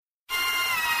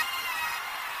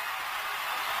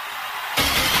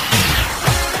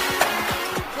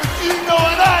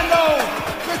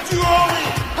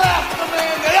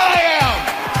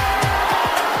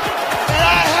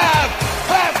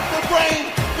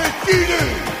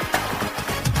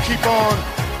keep on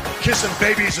kissing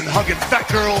babies and hugging fat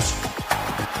girls.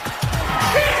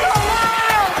 He's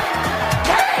alive!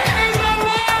 Kane is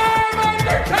alive,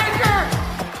 Undertaker!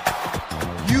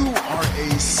 You are a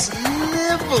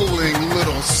sniveling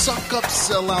little suck-up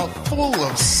sellout full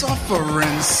of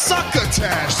suffering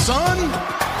succotash, son!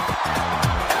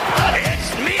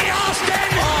 It's me, Austin!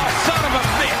 Oh, son of a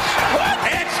bitch! What?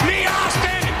 It's me,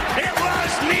 Austin! It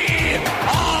was me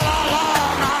all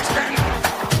along, Austin!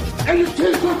 And your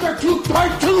t-shirts are too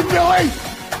tight too, Billy!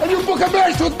 And you book a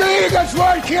match with me against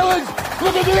Ryan Keelan!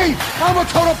 Look at me! I'm a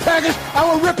total package! I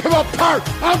will rip him apart!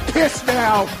 I'm pissed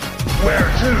now! Where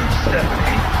to,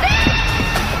 Stephanie?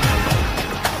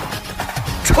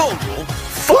 Total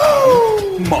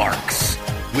Fucking Marks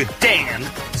with Dan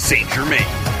St. Germain.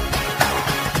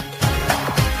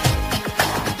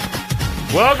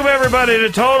 Welcome, everybody, to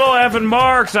Total Effing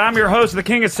Marks. I'm your host, the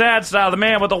King of Sad Style, the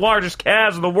man with the largest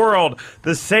calves in the world,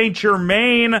 the St.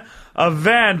 Germain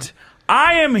event.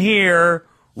 I am here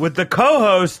with the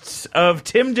co-hosts of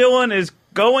Tim Dillon is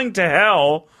Going to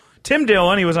Hell. Tim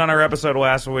Dillon, he was on our episode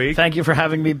last week. Thank you for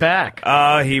having me back.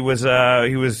 He was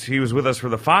with us for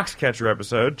the Foxcatcher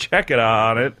episode. Check it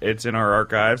on it; it's in our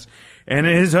archives. And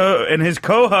his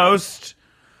co-host,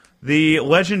 the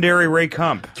legendary Ray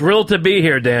Kump. Thrilled to be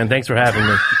here, Dan. Thanks for having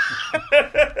me.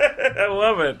 I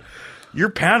love it. You're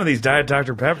pounding these Diet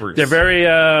Dr. Peppers. They're very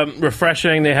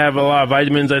refreshing. They have a lot of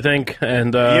vitamins, I think.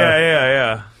 And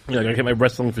yeah. I gotta get my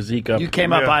wrestling physique up. You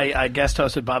came up. I guest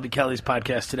hosted Bobby Kelly's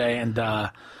podcast today, and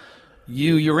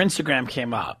your Instagram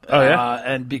came up. Oh, yeah?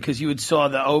 And because you had saw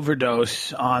the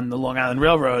overdose on the Long Island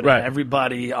Railroad, right. And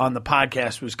everybody on the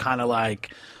podcast was kind of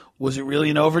like, was it really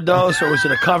an overdose, or was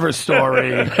it a cover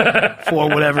story for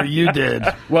whatever you did?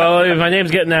 Well, if my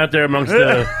name's getting out there amongst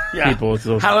the people.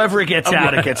 So. However it gets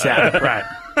out, it gets out. Right.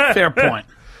 Fair point.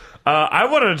 I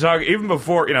wanted to talk, even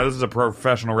before, this is a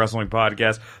professional wrestling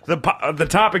podcast. The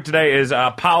topic today is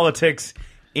politics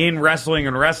in wrestling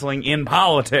and wrestling in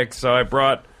politics. So I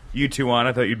brought you two on.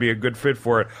 I thought you'd be a good fit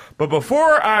for it. But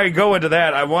before I go into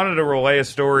that, I wanted to relay a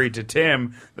story to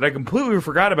Tim that I completely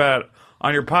forgot about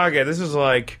on your podcast. This is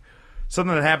like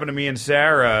something that happened to me and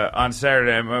Sarah on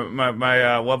Saturday.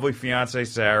 My lovely fiance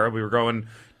Sarah. We were going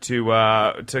to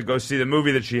go see the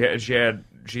movie that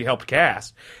she helped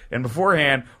cast. And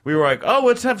beforehand, we were like, "Oh,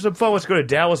 let's have some fun. Let's go to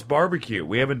Dallas Barbecue.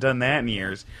 We haven't done that in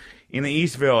years." In the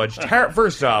East Village.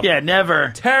 First off,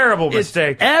 never. Terrible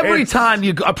mistake. Every time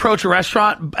you approach a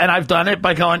restaurant, and I've done it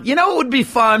by going, it would be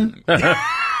fun.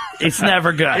 It's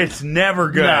never good. It's never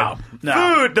good.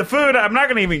 No. The food, I'm not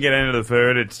going to even get into the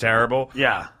food. It's terrible.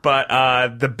 Yeah. But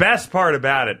the best part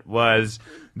about it was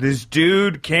this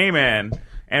dude came in,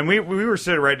 and we were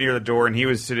sitting right near the door, and he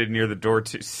was seated near the door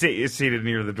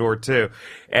too.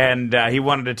 And he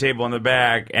wanted a table in the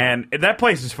back, and that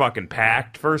place is fucking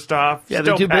packed. First off, yeah,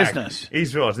 still they do packed. business.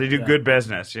 East Village, they do good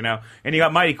business, And you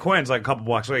got Mighty Quinn's like a couple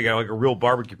blocks away. You got like a real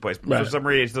barbecue place. But right. for some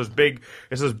reason, it's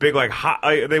those big like hot.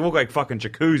 They look like fucking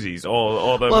jacuzzis.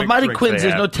 All the well, big Mighty drinks Quinn's, they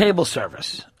there's have. no table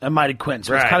service at Mighty Quinn's,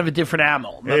 so Right. it's kind of a different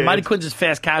animal. Mighty Quinn's is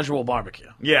fast casual barbecue.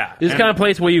 Yeah, This is the kind of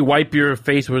place where you wipe your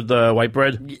face with white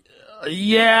bread.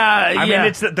 Yeah, I mean,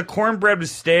 it's the cornbread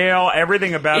was stale.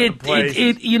 Everything about the place.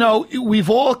 We've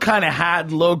all kind of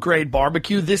had low grade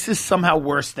barbecue. This is somehow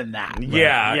worse than that.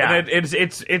 Yeah. And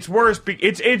it's worse.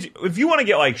 It's if you want to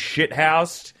get like shit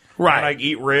housed, right? And, like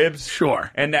eat ribs, sure.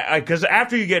 And because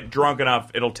after you get drunk enough,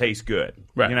 it'll taste good,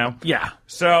 right? Yeah.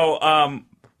 So,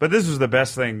 but this is the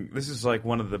best thing. This is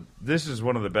one of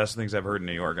the best things I've heard in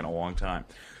New York in a long time.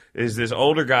 Is this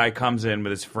older guy comes in with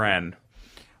his friend.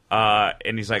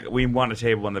 And he's like, we want a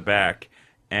table in the back,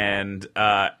 and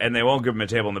they won't give him a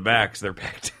table in the back because they're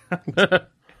packed out.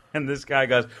 And this guy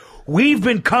goes, we've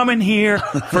been coming here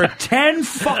for 10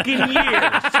 fucking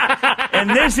years,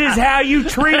 and this is how you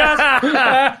treat us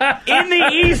in the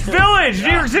East Village,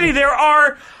 New York City. There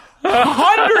are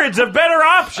hundreds of better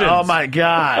options. Oh my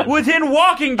God! Within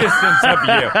walking distance of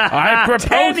you. I propose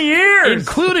 10 years,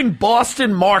 including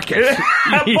Boston Market.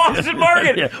 Boston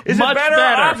Market is a better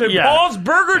option. Yeah. Paul's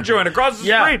Burger Joint across the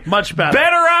street, much better.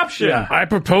 Better option. Yeah. I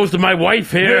proposed to my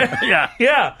wife here. Yeah.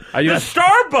 I The used-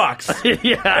 Starbucks.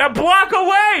 A block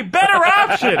away. Better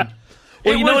option.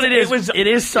 Well, you know what it is? It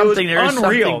is something. There is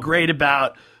unreal. something great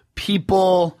about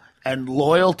people and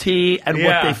loyalty and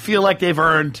what they feel like they've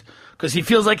earned. Because he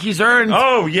feels like he's earned,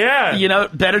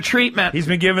 better treatment. He's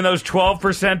been given those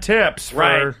 12% tips.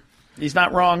 Right. He's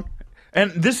not wrong.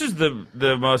 And this is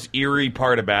the most eerie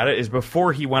part about it, is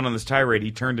before he went on this tirade,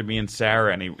 he turned to me and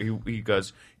Sarah, and he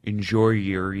goes, enjoy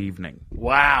your evening.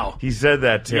 Wow. He said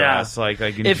that to Yeah. us. Like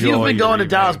enjoy If you've been going to evening.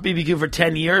 Dallas BBQ for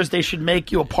 10 years, they should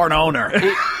make you a part owner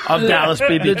of Dallas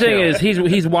BBQ. The thing is,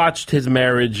 he's watched his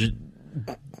marriage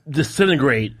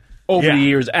disintegrate over the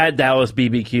years at Dallas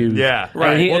BBQ. Yeah.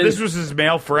 Right. Well, this was his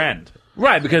male friend.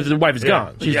 Right, because his wife is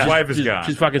gone. His wife is gone.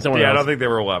 She's fucking someone else. else. I don't think they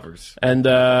were lovers. And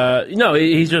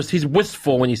he's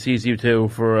wistful when he sees you two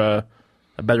for a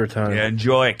better time. Yeah,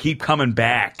 enjoy it. Keep coming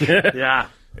back. Yeah.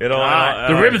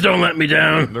 The ribs don't let me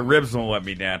down. The ribs won't let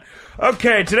me down.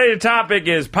 Okay, today the topic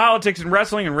is politics and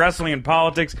wrestling and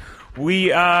politics. We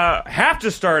have to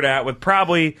start out with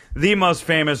probably the most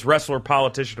famous wrestler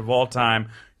politician of all time,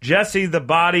 Jesse the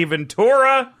Body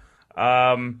Ventura.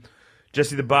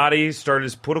 Jesse the Body started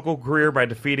his political career by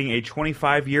defeating a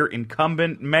 25-year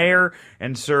incumbent mayor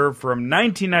and served from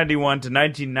 1991 to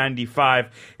 1995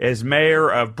 as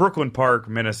mayor of Brooklyn Park,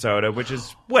 Minnesota, which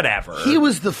is whatever. He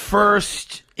was the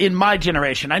first in my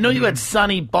generation. I know you had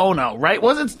Sonny Bono, right?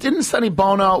 Wasn't Sonny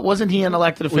Bono, wasn't he an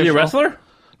elected official? Was he a wrestler?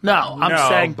 No, I'm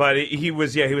saying. But he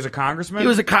was a congressman. He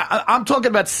was I'm talking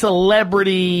about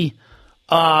celebrity.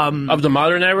 Of the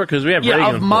modern era, because we have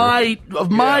Reagan. Of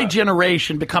my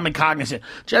generation becoming cognizant.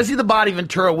 Jesse the Body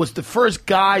Ventura was the first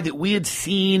guy that we had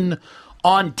seen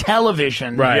on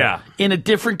television, Right. Yeah. in a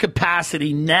different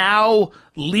capacity, now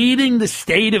leading the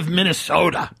state of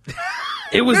Minnesota.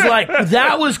 It was like,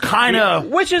 that was kind of...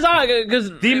 Which is odd,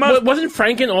 because wasn't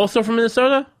Franken also from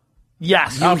Minnesota?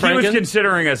 Yes. He was Franken?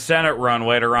 considering a Senate run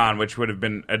later on, which would have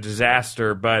been a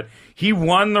disaster, but he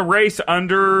won the race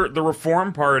under the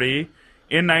Reform Party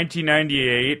in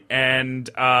 1998, and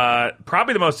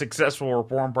probably the most successful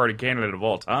Reform Party candidate of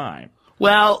all time.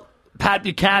 Well, Pat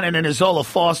Buchanan and Isola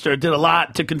Foster did a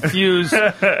lot to confuse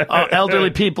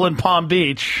elderly people in Palm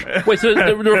Beach. Wait, so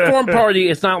the Reform Party,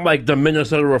 it's not like the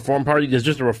Minnesota Reform Party, there's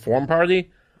just a Reform Party?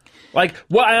 Like,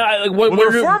 what?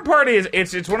 The Reform Party is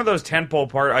it's one of those tentpole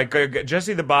parties. Like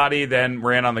Jesse the Body then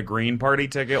ran on the Green Party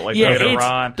ticket, like later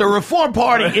on. The Reform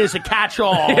Party is a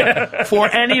catch-all for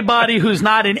anybody who's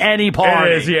not in any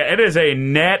party. It is, it is a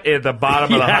net at the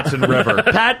bottom of the Hudson River.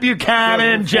 Pat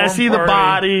Buchanan, Jesse the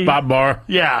Party. Body, Bob Barr.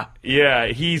 Yeah. Yeah,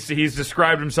 he's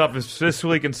described himself as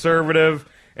fiscally conservative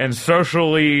and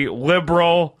socially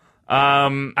liberal.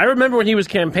 I remember when he was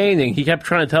campaigning, he kept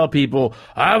trying to tell people,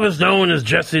 I was known as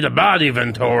Jesse the Body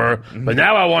Ventura, but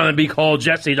now I want to be called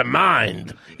Jesse the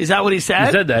Mind. Is that what he said?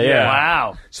 He said that, yeah.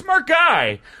 Wow. Smart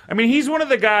guy. I mean, he's one of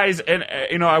the guys, and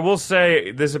I will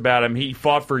say this about him: he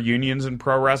fought for unions in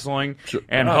pro wrestling,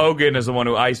 and Hogan is the one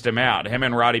who iced him out. Him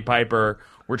and Roddy Piper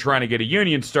were trying to get a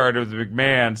union started with the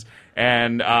McMahons,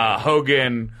 and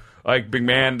Hogan. Like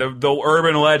McMahon, the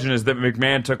urban legend is that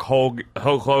McMahon took Hulk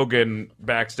Hogan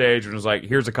backstage and was like,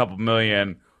 "Here's a couple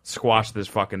million, squash this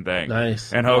fucking thing."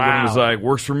 Nice. And Hogan was like,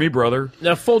 "Works for me, brother."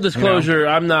 Now, full disclosure,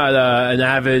 I'm not an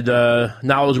avid,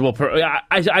 knowledgeable person.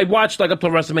 I watched like up to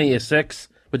WrestleMania 6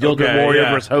 with the Ultimate Warrior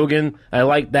versus Hogan. I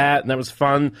liked that, and that was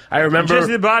fun. I remember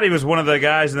Jesse the Body was one of the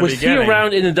guys in the beginning. Was he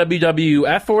around in the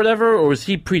WWF or whatever, or was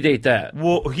he predate that?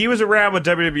 Well, he was around with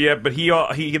WWF, but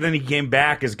he came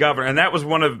back as governor, and that was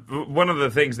one of the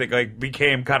things that like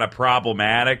became kind of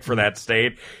problematic for that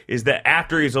state. Is that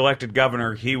after he's elected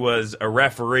governor, he was a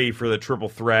referee for the Triple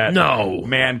Threat,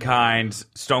 Mankind,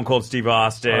 Stone Cold Steve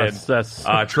Austin, that's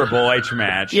Triple H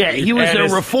match. Yeah, he was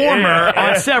a reformer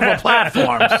on several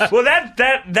platforms. Well,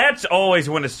 that's always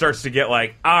when it starts to get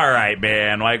like, all right,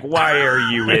 man, like, why are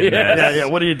you in this? Yeah,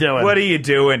 what are you doing? What are you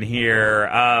doing here?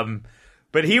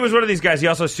 But he was one of these guys. He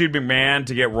also sued McMahon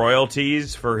to get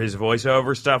royalties for his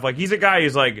voiceover stuff. Like, he's a guy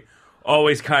who's like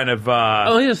always kind of.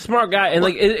 He's a smart guy, and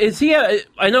like, is he?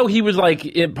 I know he was like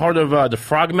part of the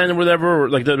Frogmen or whatever. Or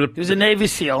like he was a Navy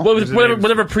SEAL.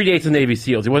 Whatever predates the Navy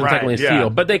SEAls. He wasn't technically a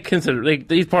SEAL, but they consider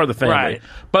he's part of the family. Right.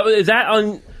 But is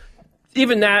that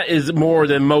even that is more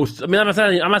than most. I mean, I'm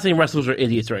not saying wrestlers are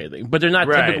idiots or anything, but they're not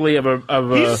typically of a.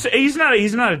 He's not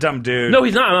a dumb dude. No,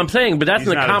 he's not. I'm saying, but that's He's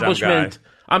an not a dumb accomplishment. guy.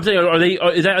 I'm saying,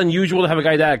 is that unusual to have a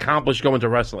guy that accomplished going to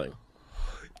wrestling?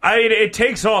 It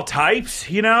takes all types,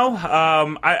 you know.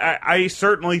 I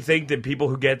certainly think that people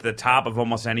who get to the top of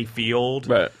almost any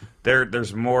field,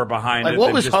 there's more behind like it what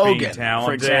than was just Hogan, being talented.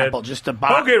 for example? Just a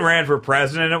Hogan ran for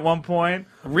president at one point.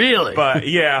 Really? But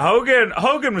yeah,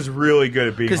 Hogan was really good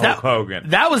at being Hulk Hogan.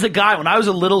 That was a guy when I was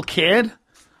a little kid.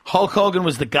 Hulk Hogan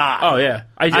was the guy. Oh yeah,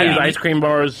 ice cream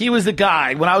bars. He was the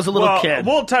guy when I was a little kid.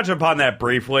 We'll touch upon that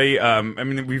briefly. I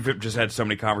mean, we've just had so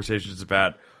many conversations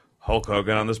about Hulk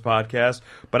Hogan on this podcast,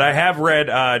 but I have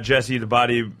read Jesse the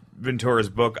Body Ventura's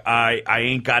book, I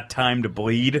Ain't Got Time to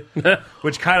Bleed,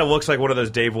 which kind of looks like one of those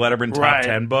Dave Letterman top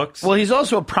 10 books. Well, he's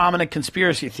also a prominent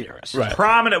conspiracy theorist. Right.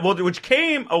 Prominent, well, which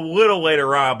came a little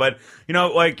later on, but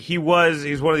like he's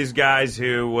one of these guys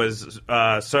who was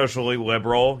socially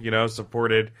liberal,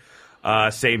 supported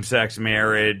same-sex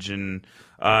marriage and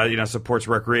supports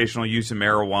recreational use of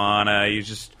marijuana. He's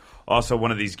just also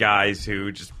one of these guys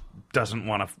who just doesn't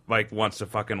want to wants to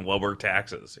fucking lower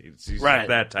taxes. He's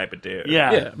that type of dude.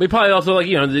 Yeah. But probably also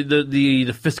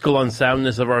the fiscal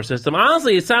unsoundness of our system.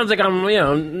 Honestly, it sounds like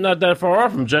I'm not that far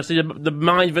off from Jesse the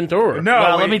Mind Ventura. No,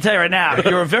 well, let me tell you right now,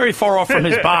 you're very far off from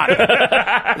his body.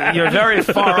 You're very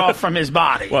far off from his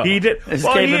body. Well, he did. His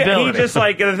He capability. just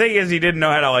the thing is he didn't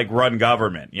know how to run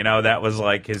government. That was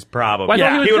his problem.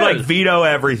 Well, he would veto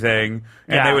everything,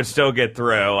 and they would still get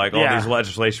through. All these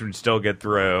legislation would still get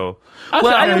through. He's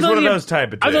one of those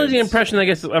type of dudes. I was under the impression, I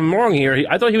guess I'm wrong here.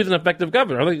 I thought he was an effective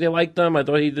governor. I thought they liked him. I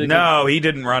thought he did. No, he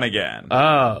didn't run again.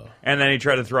 Oh. And then he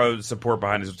tried to throw support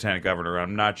behind his lieutenant governor.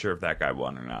 I'm not sure if that guy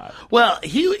won or not. Well,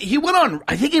 he went on.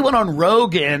 I think he went on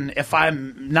Rogan, if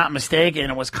I'm not mistaken.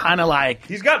 It was kind of like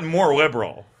he's gotten more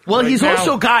liberal. Well, he's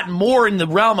also gotten more in the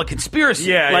realm of conspiracy.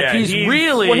 Yeah, he's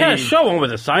really. Well, he had a show on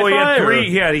with a sci-fi. Well,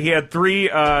 he had three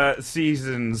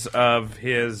seasons of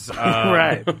his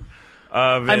right.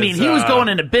 I mean, he was going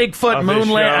into Bigfoot,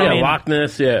 Moonland, Loch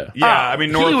Ness,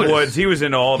 Northwoods. He was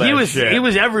into all that shit. He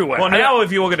was everywhere. Well, now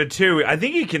if you look at it too, I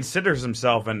think he considers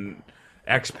himself an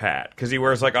expat because he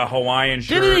wears a Hawaiian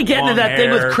shirt. Didn't he get into that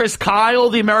thing with Chris Kyle,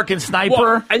 the American sniper?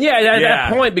 Well, and at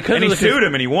that point, because he sued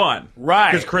him and he won,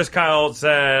 right? Because Chris Kyle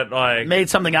said made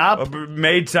something up,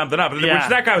 which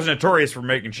that guy was notorious for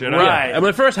making shit up. Right. And when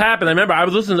it first happened, I remember I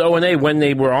was listening to O&A when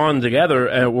they were on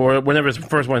together, or whenever it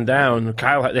first went down.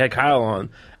 They had Kyle on.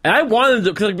 And I wanted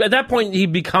to, because at that point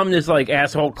he'd become this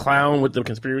asshole clown with the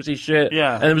conspiracy shit.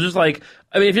 Yeah. And it was just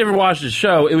if you ever watched the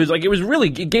show,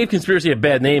 it gave conspiracy a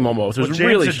bad name almost. It was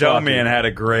really James Adomian had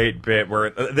a great bit where,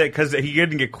 because he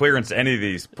didn't get clearance to any of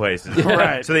these places.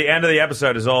 Right. So the end of the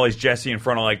episode is always Jesse in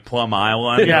front of Plum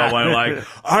Island.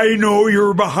 I know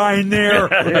you're behind there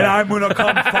and I'm going to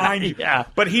come find you. Yeah.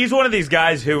 But he's one of these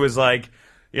guys who was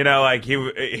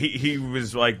he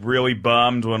was really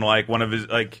bummed when one of his,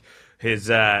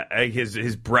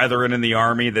 his brethren in the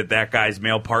army that guy's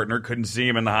male partner couldn't see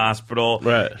him in the hospital.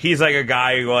 Right. He's a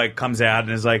guy who comes out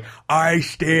and is I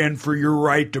stand for your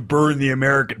right to burn the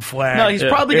American flag. No, he's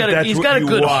probably got a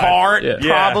good heart. Yeah.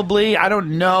 Probably. I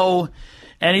don't know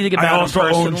anything about him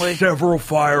personally. Own several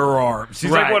firearms.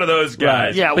 He's one of those guys.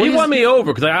 Right. Yeah, but he won me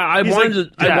over because I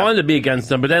wanted to be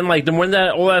against him, but then when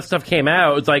all that stuff came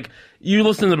out, it's you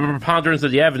listen to the preponderance of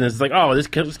the evidence, it's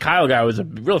this Kyle guy was a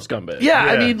real scumbag. Yeah,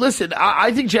 I mean, listen,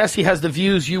 I think Jesse has the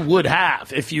views you would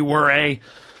have if you were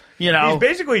he's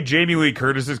basically Jamie Lee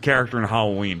Curtis's character in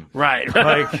Halloween. Right.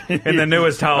 In the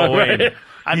newest Halloween.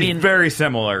 Right. He's very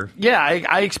similar. Yeah,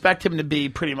 I expect him to be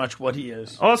pretty much what he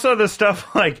is. Also, the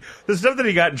stuff that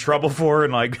he got in trouble for,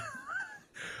 and I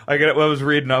was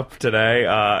reading up today.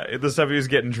 The stuff he was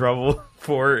getting in trouble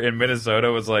for in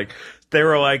Minnesota was they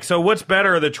were so what's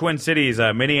better, the Twin Cities,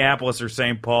 Minneapolis or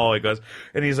St. Paul? He goes,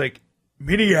 and he's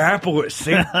Minneapolis,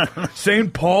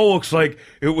 St. Paul looks like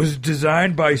it was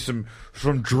designed by some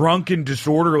drunken,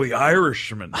 disorderly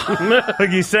Irishmen.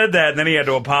 He said that, and then he had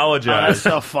to apologize. That's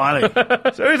so funny.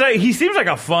 So he seems like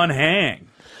a fun hang.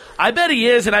 I bet he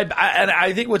is, and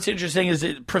I think what's interesting is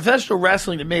that professional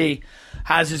wrestling to me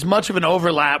has as much of an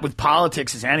overlap with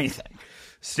politics as anything.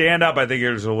 Stand-up, I think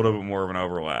there's a little bit more of an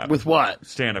overlap. With what?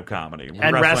 Stand-up comedy.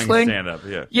 And wrestling? Stand-up,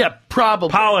 yeah. Yeah, probably.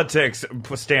 Politics,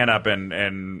 stand-up,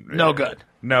 and no good.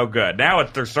 No good. Now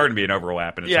there's starting to be an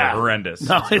overlap, and it's horrendous.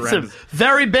 No, it's a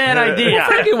very bad idea.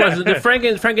 Well,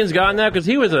 Franken's gone now because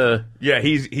he was a... Yeah,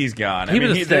 he's gone.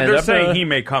 They're saying he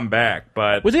may come back,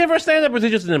 but... Was he ever a stand-up or was he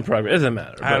just an improv? It doesn't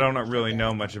matter. I don't really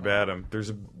know much about him.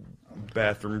 There's a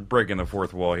bathroom breaking the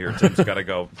fourth wall here. Tim's got to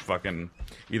go fucking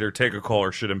either take a call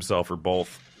or shit himself or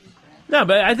both. No,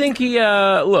 but I think he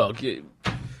look.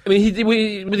 I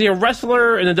mean, was he a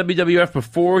wrestler in the WWF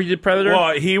before he did Predator?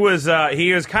 Well, he was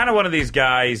kind of one of these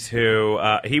guys who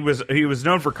he was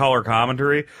known for color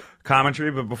commentary,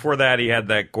 but before that he had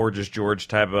that Gorgeous George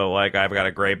type of I've got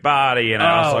a great body and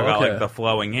I also got the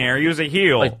flowing hair. He was a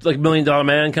heel, like $1 Million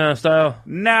Man kind of style.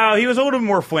 No, he was a little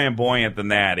more flamboyant than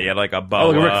that. He had a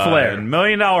boa. Like Ric Flair. And $1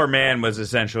 Million Man was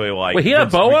essentially Wait, he had a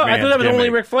boa? I thought that was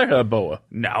only Ric Flair had a boa.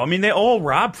 No, I mean they all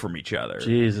robbed from each other.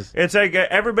 Jesus, it's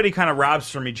everybody kind of robs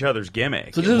from each other's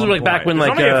gimmick. So this was back when There's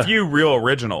only a few real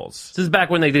originals. This is back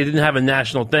when they didn't have a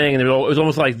national thing, and it was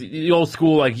almost like the old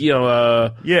school,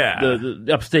 the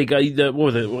upstate what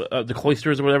was it? The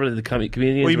Cloisters or whatever the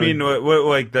comedians. What do you mean?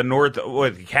 Like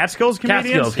the Catskills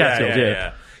comedians? Catskills,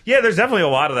 yeah. Yeah, there's definitely a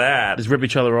lot of that. Just rip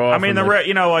each other off. I mean,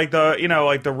 like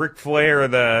the Ric Flair,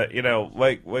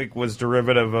 like was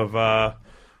derivative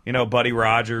of Buddy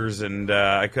Rogers, and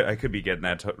I could be getting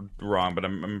that wrong, but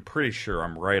I'm pretty sure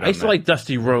I'm right. I used to like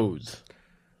Dusty Rhodes.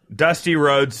 Dusty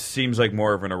Rhodes seems like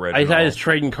more of an original. I had his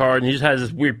trading card, and he just has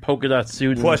this weird polka dot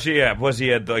suit. Plus he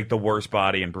had like the worst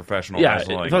body in professional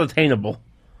wrestling. Yeah, it's unattainable.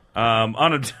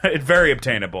 Very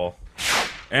obtainable.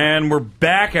 And we're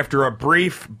back after a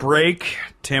brief break.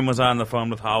 Tim was on the phone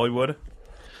with Hollywood.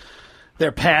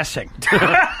 They're passing.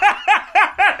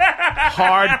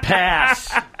 Hard pass.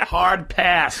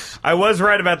 I was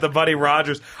right about the Buddy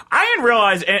Rogers. I didn't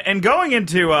realize, and going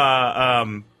into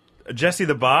Jesse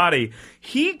the Body,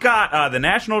 he got the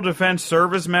National Defense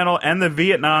Service Medal and the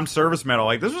Vietnam Service Medal.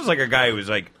 Like, this was like a guy who was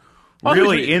like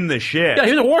really in the shit. Yeah,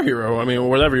 he was a war hero. I mean, or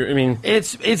whatever. I mean,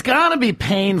 it's gotta be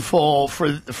painful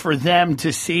for them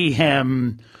to see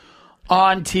him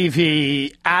on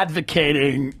TV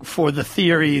advocating for the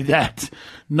theory that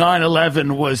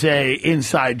 9/11 was a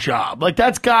inside job. Like,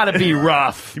 that's got to be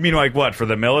rough. You mean like what, for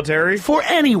the military? For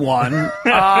anyone.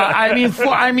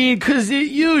 Because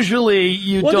usually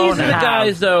you well, don't these are the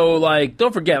guys, though, like,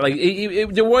 don't forget, like,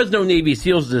 there was no Navy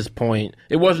SEALs at this point.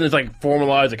 It wasn't as, like,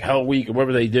 formalized, like, Hell Week or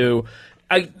whatever they do.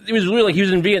 It was really like he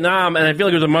was in Vietnam, and I feel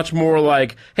like it was a much more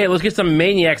like, hey, let's get some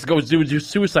maniacs to go do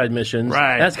suicide missions.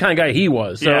 Right. That's the kind of guy he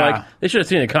was. So, like, they should have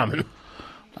seen it coming.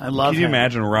 I love Can you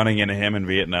imagine running into him in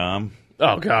Vietnam?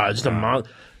 Oh, God, just a monster.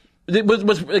 It was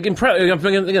like in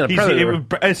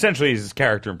Predator. Essentially, he's his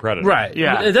character in Predator. Right,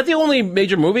 yeah. Is that the only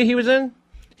major movie he was in?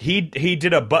 He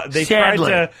did they Sadly.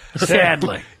 tried to...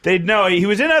 Sadly. He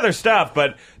was in other stuff,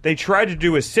 but they tried to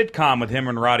do a sitcom with him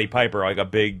and Roddy Piper, like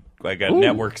a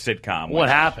network sitcom. What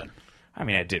happened? I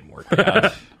mean, it didn't work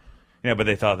out. But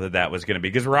they thought that was going to be...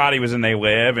 Because Roddy was in They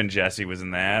Live, and Jesse was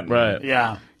in that. Right. And,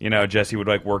 yeah. Jesse would,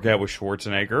 like, work out with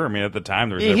Schwarzenegger. I mean, at the time,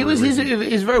 there was... He's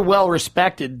a very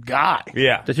well-respected guy.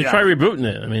 Yeah. They should try rebooting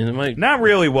it. I mean, it might... Not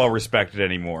really well-respected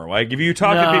anymore. Like, if you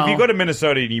go to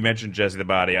Minnesota and you mention Jesse the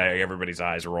Body, everybody's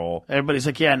eyes roll. Everybody's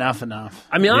like, yeah, enough.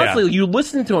 I mean, honestly, you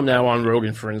listen to him now on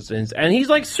Rogan, for instance, and he's,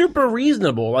 like, super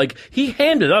reasonable. Like, he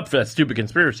hammed it up for that stupid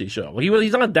conspiracy show.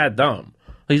 He's not that dumb.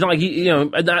 He's not like,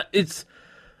 it's...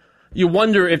 You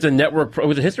wonder if the network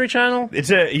was a History Channel.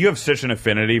 You have such an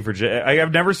affinity for.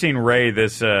 I've never seen Ray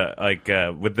this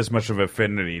with this much of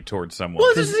affinity towards someone.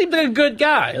 Well, this seems like a good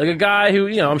guy, like a guy who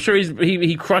I'm sure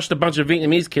he crushed a bunch of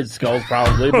Vietnamese kids' skulls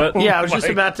probably. But yeah, I was just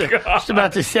about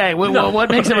to say what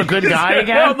makes him a good guy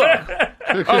again?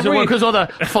 Because all the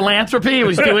philanthropy he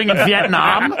was doing in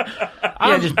Vietnam,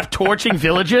 just torching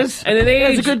villages. And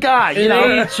he's a good guy.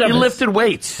 He lifted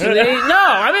weights. In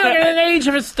an age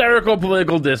of hysterical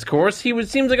political discourse. He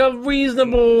seems like a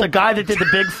reasonable... The guy that did the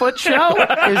Bigfoot show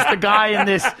is the guy in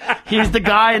this... He's the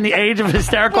guy in the age of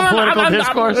hysterical political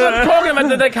discourse. I'm talking about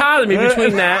the dichotomy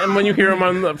between that and when you hear him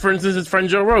on, for instance, his friend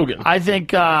Joe Rogan. I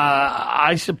think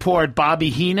I support Bobby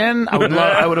Heenan. I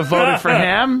would have voted for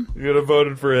him. You would have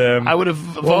voted for him. I would have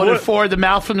voted for the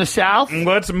Mouth from the South.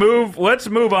 Let's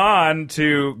move on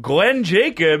to Glenn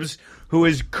Jacobs, who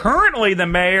is currently the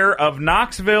mayor of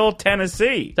Knoxville,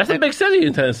 Tennessee. That's a big city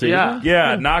in Tennessee.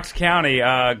 Yeah, Knox County.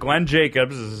 Glenn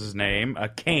Jacobs is his name.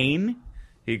 Kane,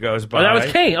 he goes by. Oh, that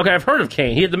was Kane. Okay, I've heard of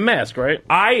Kane. He had the mask, right?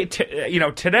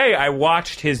 Today I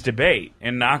watched his debate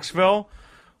in Knoxville.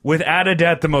 Without a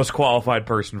doubt, the most qualified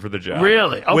person for the job.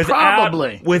 Really? Oh,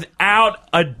 probably. Without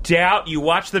a doubt, you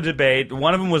watch the debate.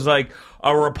 One of them was like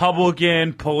a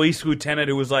Republican police lieutenant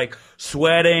who was like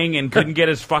sweating and couldn't get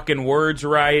his fucking words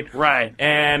right. Right.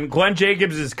 And Glenn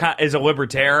Jacobs is a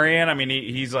libertarian. I mean,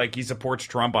 he supports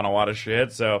Trump on a lot of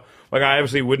shit. So, like, I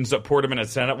obviously wouldn't support him in a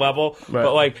Senate level. Right.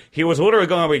 But, like, he was literally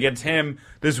going up against him.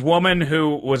 This woman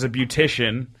who was a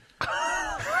beautician.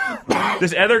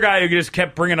 This other guy who just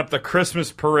kept bringing up the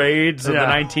Christmas parades of the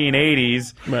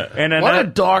 1980s. And then what a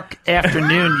dark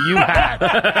afternoon you had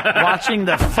watching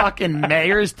the fucking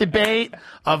mayor's debate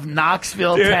of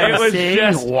Knoxville, Tennessee.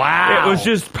 Wow. It was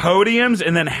just podiums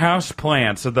and then house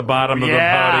plants at the bottom of the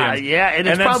podiums. Yeah, and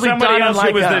then probably somebody else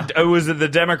like who was the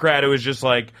Democrat who was just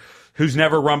like, who's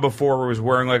never run before, was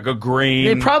wearing like a green...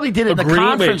 They probably did it in the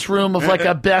conference room of like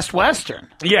a Best Western.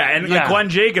 Yeah, and like Glenn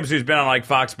Jacobs, who's been on like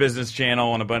Fox Business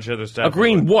Channel and a bunch of other stuff. A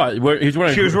green what? He's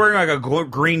wearing she was wearing like a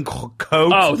green coat.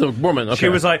 Oh, the woman. Okay. She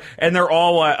was like, and they're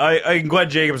all like, Glenn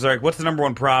Jacobs is like, what's the number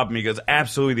one problem? He goes,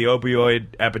 absolutely the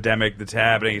opioid epidemic that's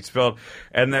happening. It's filled.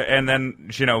 And then,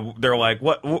 they're like,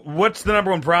 what's the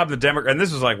number one problem? The Democrat, and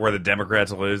this is like where the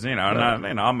Democrats lose.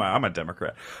 I'm a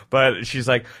Democrat. But she's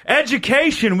like,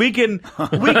 education, we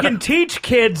can teach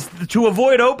kids to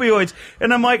avoid opioids.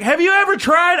 And I'm like, have you ever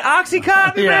tried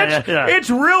OxyContin, bitch? Yeah. It's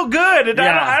real good. And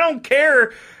Yeah. I don't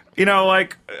care. You know,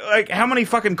 like how many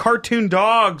fucking cartoon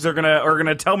dogs are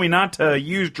gonna tell me not to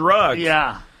use drugs?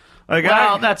 Yeah. Like,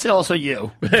 Well, that's also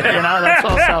you. That's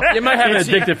also. You might have an It's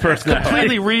addictive personality.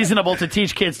 Completely reasonable to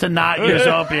teach kids to not use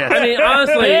opiates. I mean,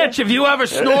 honestly, Bitch, have you ever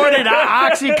snorted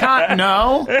OxyContin?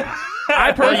 No.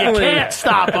 I Well, you personally can't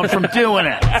stop them from doing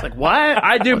it. It's like, what?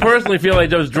 I do personally feel like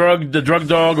the drug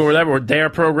dog or whatever, or DARE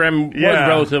program was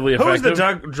relatively effective. Who's the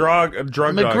drug dog?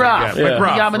 McGruff. again?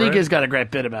 McGruff. Yamaniga's Right? got a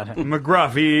great bit about him.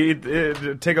 McGruff.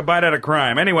 He take a bite out of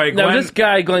crime. Anyway, Now, Glenn. this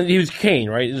guy, Glenn, he was Kane,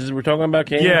 right? We're talking about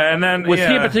Kane? Yeah, and then Was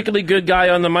he a particularly good guy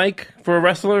on the mic for a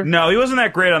wrestler? No, he wasn't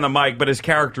that great on the mic, but his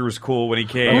character was cool when he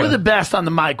came. Who are the best on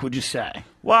the mic, would you say?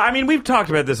 Well, I mean, we've talked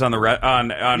about this on the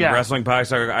on Yeah. wrestling podcasts.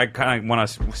 So I kind of want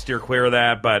to steer clear of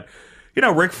that, but you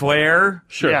know, Ric Flair,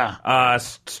 Sure. Yeah.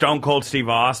 Stone Cold Steve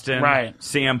Austin, Right.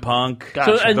 CM Punk,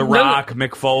 Gotcha. So, and The none- Rock,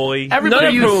 Mick Foley. Everybody None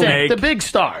of you whom- think, the big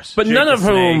stars. But Jake none the of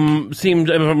whom seemed,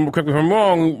 correct me if I'm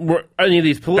wrong, were any of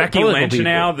these Becky political Lynch people.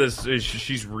 now,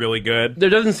 she's really good. There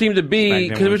doesn't seem to be, SmackDown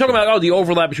because we're was talking good. about the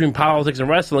overlap between politics and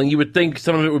wrestling. You would think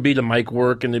some of it would be the mic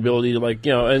work and the ability to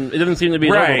and it doesn't seem to be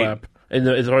an Right. overlap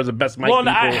as far as the best mic Well,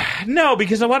 people. no,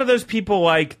 because a lot of those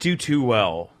people do too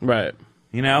well. Right.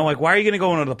 You know, like why are you going to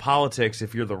go into the politics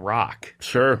if you're The Rock?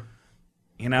 Sure.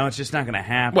 You know, it's just not going to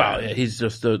happen. Well, yeah, he's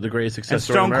just the greatest success and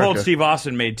story in Stone Cold America. Steve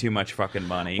Austin made too much fucking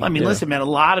money. I mean, listen, man, a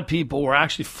lot of people were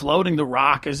actually floating The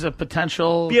Rock as a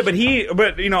potential. Yeah, but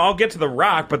you know, I'll get to The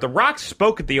Rock, but The Rock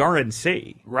spoke at the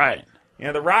RNC. Right. You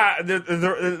know, The Rock,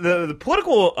 the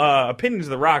political opinions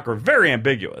of The Rock are very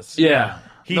ambiguous. Yeah.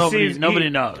 Nobody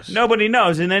knows. Nobody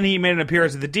knows, and then he made an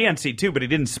appearance at the DNC too, but he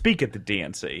didn't speak at the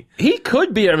DNC. He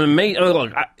could be an amazing.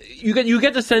 Look, you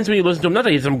get the sense when you listen to him, not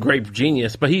that he's some great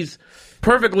genius, but he's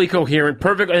perfectly coherent,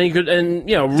 perfect, and he could,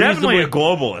 Definitely reasonably a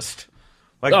globalist.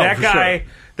 Like Oh, that for guy. sure.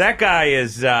 That guy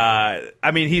is. I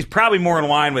mean, he's probably more in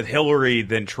line with Hillary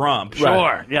than Trump.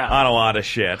 Sure, yeah. On a lot of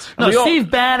shit. No,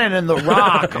 Steve Bannon and The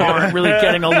Rock aren't really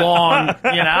getting along,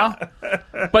 you know?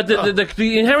 But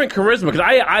the inherent charisma, because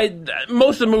I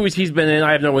most of the movies he's been in,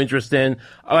 I have no interest in.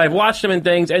 I've watched him in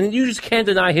things, and you just can't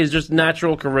deny his just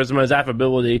natural charisma, his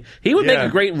affability. He would make a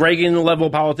great Reagan level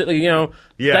politician,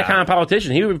 that kind of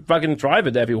politician. He would fucking thrive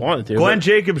at that if he wanted to. Glenn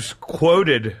Jacobs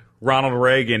quoted Ronald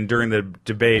Reagan during the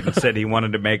debate and said he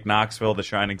wanted to make Knoxville the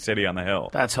shining city on the hill.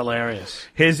 That's hilarious.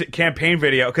 His campaign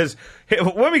video, because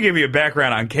let me give you a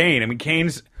background on Kane. I mean,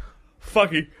 Kane's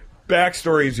fucking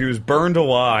backstory is he was burned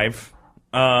alive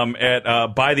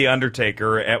by the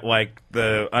Undertaker at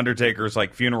the Undertaker's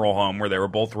funeral home where they were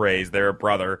both raised. They're a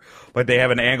brother, but they have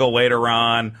an angle later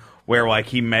on where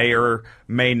he may or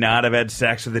may not have had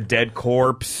sex with a dead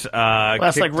corpse.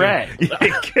 That's like Ray.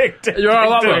 There are a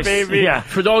lot of baby. Yeah.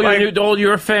 For all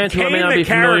your fans who may Kane not the be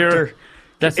familiar, character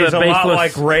that's is a baseless. lot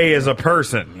like Ray as a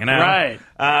person, you know? Right.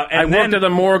 I worked at the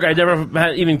morgue. I never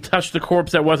had even touched the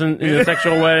corpse that wasn't in a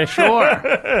sexual way. Sure.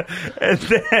 and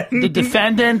then The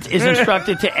defendant is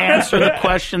instructed to answer the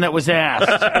question that was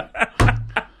asked.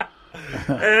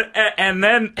 and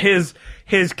then his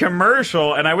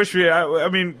commercial, and I wish I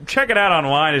mean, check it out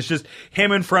online. It's just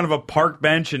him in front of a park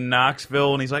bench in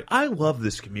Knoxville, and he's like, "I love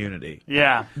this community."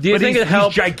 Yeah. Do you think it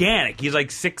helped? He's gigantic. He's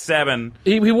 6'7".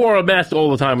 He wore a mask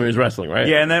all the time when he was wrestling, right?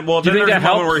 Yeah, and then Do you then think there's a that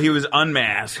moment helped? where he was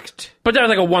unmasked. But that was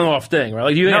like a one-off thing,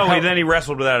 right? Do you think No, it helped? then he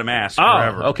wrestled without a mask Oh,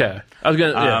 forever. okay. I was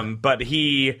gonna. Yeah. But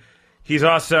he's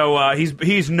also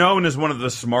he's known as one of the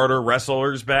smarter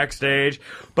wrestlers backstage.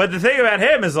 But the thing about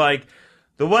him is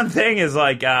the one thing is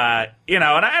and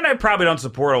I probably don't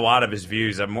support a lot of his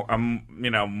views. I'm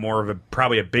more of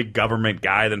probably a big government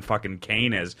guy than fucking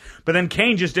Kane is. But then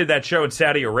Kane just did that show in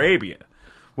Saudi Arabia,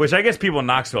 which I guess people in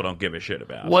Knoxville don't give a shit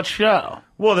about. What show?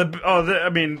 Well, this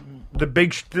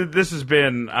has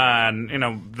been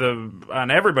on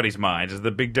everybody's minds is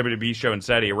the big WWE show in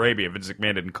Saudi Arabia. Vince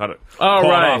McMahon didn't call it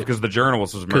off because the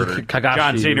journalist was murdered. Kagashi.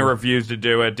 John Cena refused to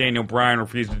do it. Daniel Bryan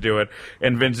refused to do it,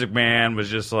 and Vince McMahon was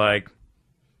just like,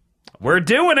 "We're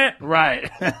doing it." Right.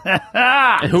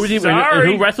 And who Sorry.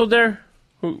 who wrestled there?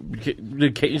 You saying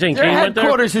Their Kane went there?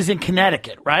 headquarters is in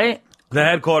Connecticut, right? The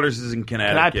headquarters is in And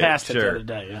Connecticut. I passed it the sure. other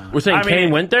day, yeah. We're saying I Kane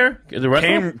mean, went there? The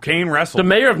wrestler? Kane wrestled The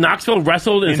mayor of Knoxville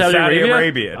wrestled in Saudi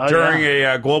Arabia? Oh, during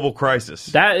a global crisis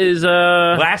That is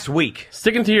last week.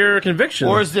 sticking to your conviction.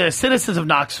 Or as the citizens of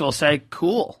Knoxville say,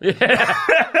 cool. You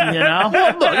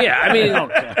know? Look, yeah, I mean, They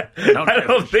don't care. I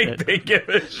don't think they give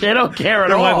a shit. They don't care at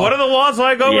They're all. like, what are the laws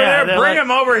like over Yeah, there? they're Bring like-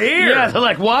 them over here. Yeah, they're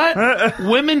like, what?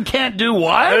 Women can't do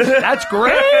what? That's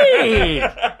great.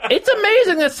 It's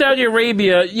amazing that Saudi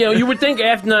Arabia, you would think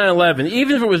after 9/11,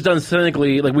 even if it was done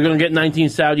cynically, like we're going to get 19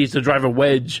 Saudis to drive a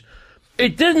wedge,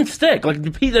 it didn't stick. Like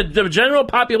the general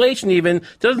population even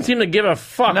doesn't seem to give a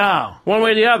fuck one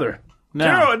way or the other.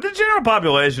 No. The general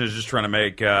population is just trying to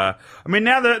make. Now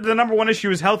the number one issue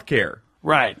is healthcare.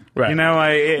 Right.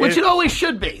 Which it always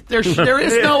should be. There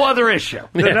is no other issue.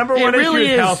 The number one really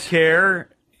issue is healthcare.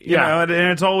 And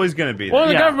it's always going to be. Well,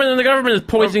 the government is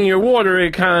poisoning your water.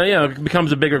 It kind of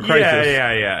becomes a bigger crisis.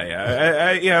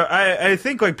 Yeah. I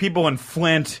think like people in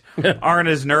Flint aren't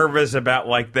as nervous about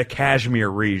like the Kashmir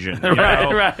region.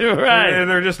 Right.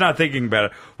 They're just not thinking about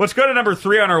it. Let's go to number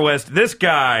 3 on our list. This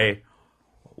guy,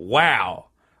 wow,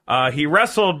 he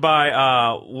wrestled by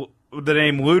the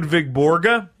name Ludwig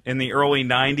Borga in the early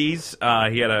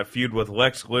 90s. He had a feud with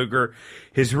Lex Luger.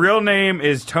 His real name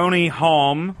is Tony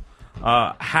Halm.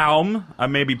 Halm, I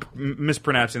may be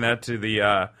mispronouncing that to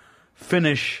the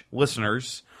Finnish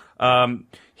listeners.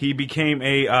 He became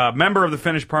a member of the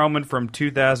Finnish Parliament from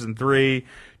 2003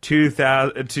 to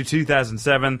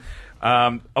 2007.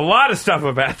 A lot of stuff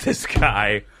about this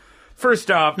guy.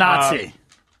 First off, Nazi.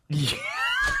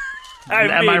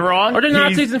 Am I wrong? Are there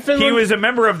Nazis in Finland? He was a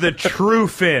member of the True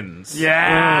Finns.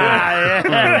 Yeah.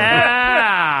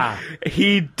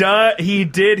 He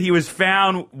did. He was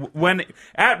found when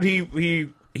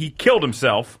he killed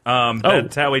himself.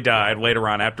 That's how he died later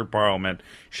on after Parliament.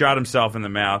 Shot himself in the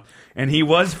mouth, and he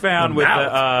was found with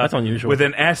that's unusual. with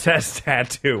an SS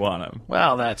tattoo on him.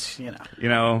 Well, that's you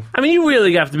know. I mean, you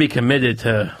really have to be committed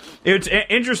to. It's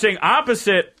interesting.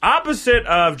 Opposite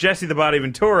of Jesse the Body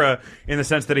Ventura in the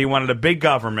sense that he wanted a big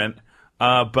government,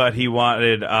 but he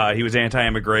was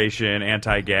anti-immigration,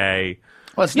 anti-gay.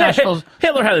 Well, it's national.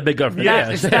 Hitler had a big government.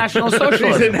 It's national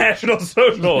socialism. He's a national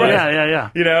socialist.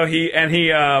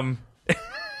 Yeah.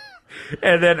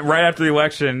 And then right after the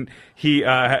election, he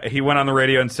went on the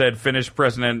radio and said Finnish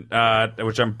President,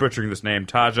 which I'm butchering this name,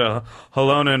 Tarja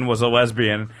Halonen was a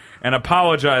lesbian, and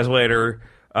apologized later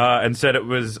and said it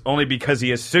was only because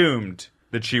he assumed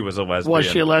that she was a lesbian. Was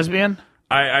she a lesbian?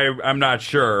 I'm not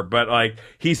sure, but like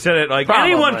he said it like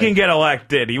Probably. anyone can get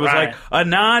elected. He was like a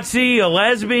Nazi, a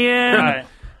lesbian. Right.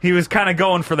 He was kind of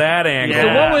going for that angle. So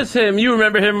what was him? You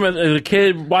remember him as a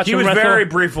kid watching He was wrestle? very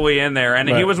briefly in there, and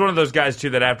Right. he was one of those guys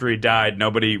too that after he died,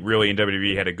 nobody really in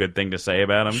WWE had a good thing to say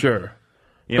about him. Sure.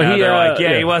 You But know, he, they're like,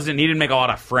 yeah. he didn't make a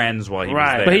lot of friends while he was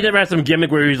there. But he never had some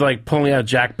gimmick where he was like pulling out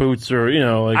jackboots or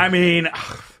like. I mean,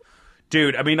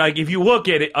 dude, like if you look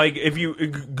at it, like if you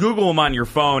Google him on your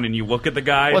phone and you look at the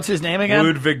guy, What's his name again?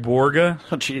 Ludwig Borga.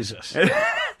 Oh, Jesus.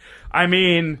 I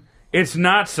mean, it's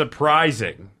not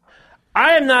surprising.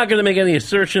 I am not going to make any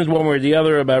assertions one way or the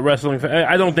other about wrestling.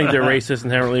 I don't think they're racist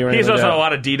inherently or anything. He's also like a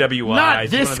lot of DWIs. Not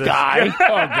this guy. Oh,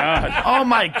 God. Oh,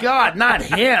 my God. Not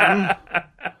him.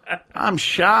 I'm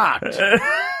shocked.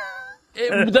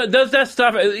 Does that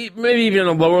stuff, maybe even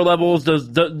on lower levels,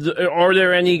 are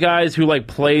there any guys who like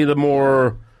play with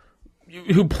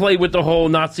the whole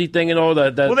Nazi thing and all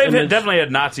that? Well, they've definitely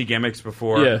had Nazi gimmicks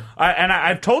before. Yeah.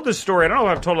 I've told this story. I don't know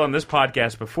if I've told it on this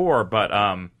podcast before, but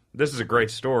this is a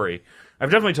great story. I've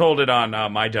definitely told it on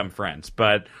My Dumb Friends,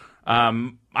 but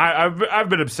I've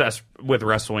been obsessed with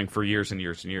wrestling for years and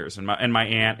years and years. And my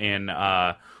aunt in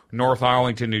North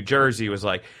Arlington, New Jersey, was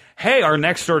like, "Hey, our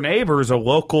next door neighbor is a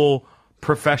local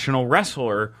professional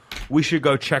wrestler. We should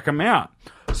go check him out."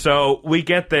 So we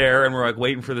get there and we're like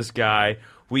waiting for this guy.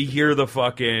 We hear the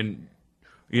fucking,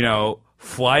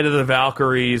 Flight of the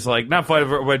Valkyries, like not Flight of,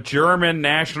 but German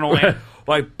national.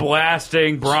 Like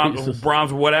blasting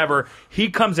Brahms, whatever.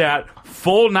 He comes out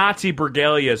full Nazi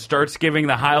regalia, starts giving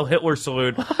the Heil Hitler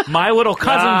salute. My little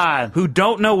cousins, who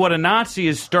don't know what a Nazi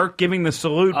is, start giving the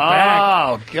salute back.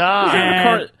 Oh,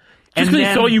 God. Just because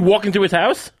he saw you walk into his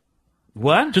house?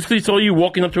 What? Just because he saw you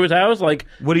walking up to his house? Like,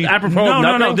 what do you? Apropos of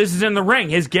No. nothing? This is in the ring.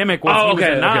 His gimmick was he was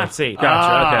a Nazi.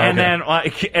 Gotcha.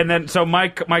 And then, so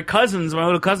my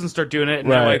little cousins start doing it, and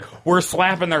they're like, we're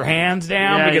slapping their hands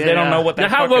down because they don't know what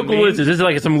that. Now, how local means. is this? Is it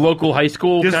like some local high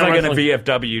school? This is like in a wrestling?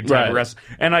 VFW type of wrestling.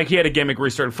 And like he had a gimmick where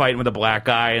he started fighting with a black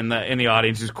guy in the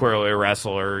audience who's clearly a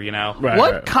wrestler,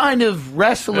 What kind of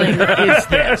wrestling is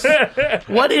this?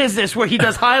 What is this where he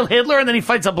does Heil Hitler and then he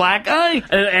fights a black guy?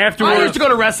 And afterwards, I used to go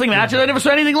to wrestling matches. I never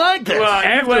saw anything like this.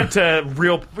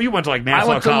 Well, you went to like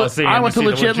Nassau Coliseum. I went to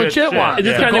legit one.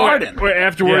 It's kind of where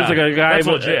afterwards, like a guy, That's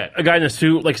legit. a guy in a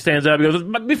suit, like stands up and goes,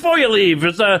 "But before you leave,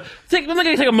 let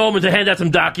me take a moment to hand out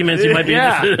some documents you might be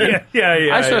interested in."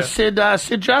 Yeah. I saw Sid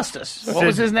Justice. What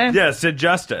was his name? Yeah, Sid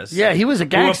Justice. Yeah, he was a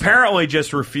gangster. Who apparently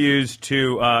just refused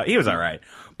to. He was all right,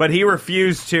 but he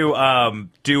refused to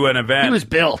do an event. He was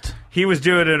built. He was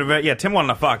doing an event. Yeah, Tim wanted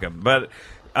to fuck him, but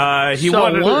He So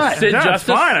wanted what? Sid Sid Justice.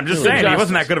 Justice? Fine. I'm just Sid saying he wasn't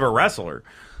Justice. that good of a wrestler.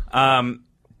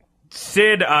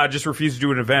 Sid just refused to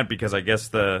do an event because I guess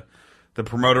the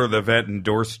promoter of the event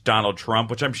endorsed Donald Trump,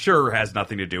 which I'm sure has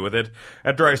nothing to do with it.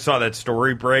 After I saw that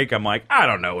story break, I'm like, I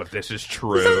don't know if this is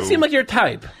true. This doesn't seem like your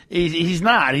type. He's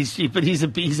not. But he's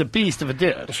a beast of a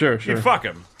dude. Sure. You'd fuck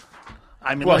him.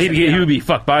 I mean, Well, listen, he would be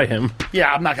fucked by him.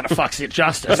 yeah, I'm not going to fuck Sid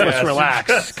Justice. Let's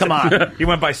relax. Come on. He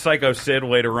went by Psycho Sid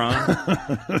later on.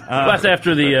 That's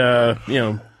after the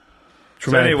So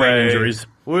traumatic brain anyway, injuries.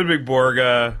 Ludwig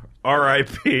Borga,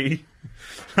 R.I.P.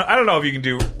 I don't know if you can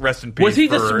do rest in peace Was he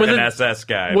for just- was an it- SS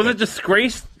guy. Was but it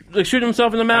disgrace? Like shooting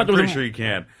himself in the mouth? I'm Or was pretty it- sure you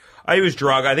can. He was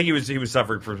drunk. I think he was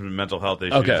suffering from some mental health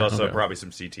issues. Okay, Also, okay. probably some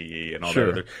CTE and all Sure.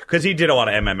 that other. Because he did a lot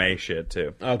of MMA shit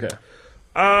too. Okay.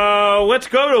 Let's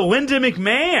go to Linda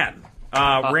McMahon.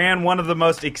 Ran one of the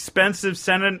most expensive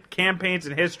Senate campaigns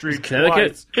in history.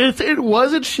 Connecticut? Twice. It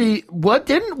wasn't she.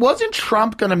 Wasn't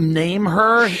Trump going to name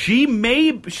her? She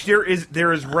may. There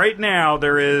is right now.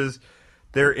 There is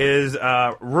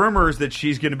rumors that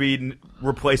she's going to be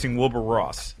replacing Wilbur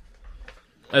Ross.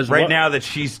 As Right what? now, that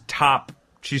she's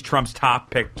Trump's top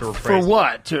pick to replace For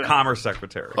what? Commerce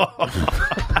Secretary.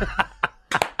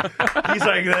 He's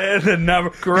like the number.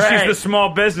 Great. She's the small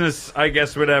business, I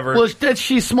guess. Whatever. Well,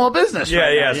 she's small business. yeah,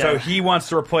 right yeah. now, So he wants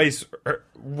to replace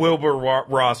Wilbur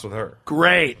Ross with her.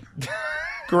 great.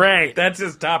 That's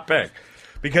his top pick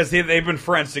because they've been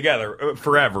friends together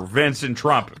forever. Vince and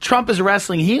Trump. Trump is a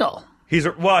wrestling heel. He's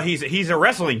a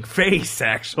wrestling face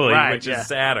actually, Right, which yeah. is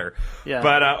sadder. Yeah.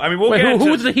 But I mean, we'll Wait, get into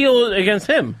who was the heel against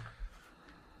him?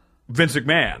 Vince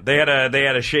McMahon. They had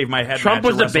a shave my head. Trump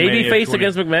match was at the baby WrestleMania face 20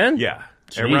 against McMahon? Yeah,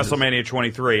 at Jesus. WrestleMania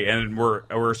 23, and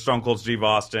we're Stone Cold Steve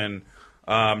Austin,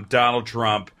 Donald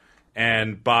Trump,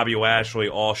 and Bobby Lashley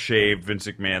all shaved Vince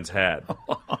McMahon's head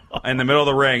in the middle of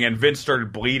the ring, and Vince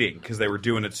started bleeding because they were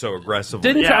doing it so aggressively.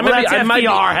 Didn't Yeah, well, that's I might be-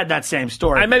 FDR had that same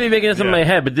story. I might be making this up in Yeah. my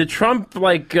head, but did Trump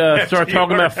start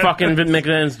talking about fucking Vince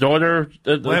McMahon's daughter?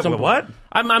 Wait, what?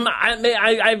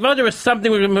 I thought there was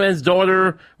something with McMahon's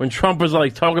daughter when Trump was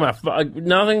like talking about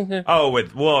nothing. Oh,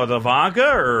 with Ivanka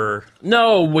or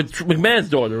No, with McMahon's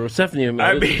daughter, or Stephanie.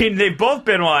 I mean, they've both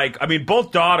been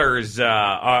both daughters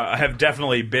have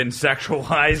definitely been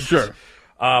sexualized. Sure.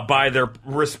 By their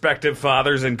respective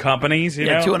fathers and companies, you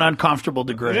know? to an uncomfortable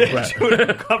degree. To an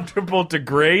uncomfortable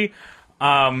degree.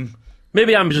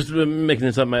 Maybe I'm just making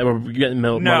this up. Or getting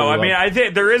No, I mean, I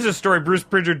think there is a story. Bruce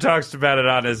Pritchard talks about it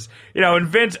on his, and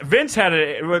Vince had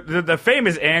the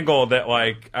famous angle that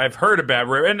I've heard about,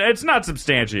 and it's not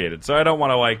substantiated, so I don't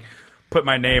want to put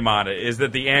my name on it. Is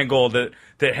that the angle that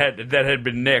had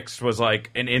been nixed was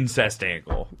an incest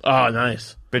angle Oh,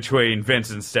 nice. between Vince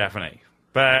and Stephanie?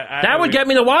 But That would get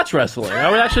me to watch wrestling.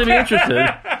 I would actually be interested.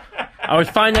 I would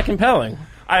find that compelling.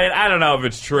 I don't know if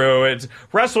it's true. It's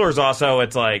wrestlers also.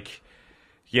 It's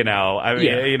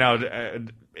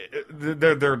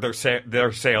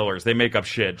they're sailors. They make up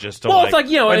shit just to Well, it's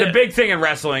the big thing in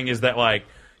wrestling is that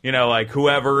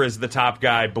whoever is the top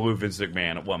guy blew Vince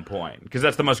McMahon at one point because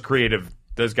that's the most creative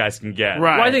those guys can get.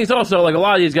 Right. Well, I think it's also a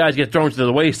lot of these guys get thrown to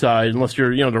the wayside unless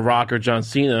you're The Rock or John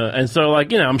Cena, and so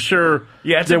I'm sure.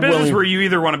 Yeah, it's they're a business willing- where you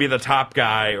either want to be the top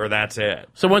guy or that's it.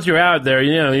 So once you're out there,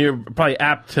 you're probably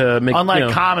apt to make.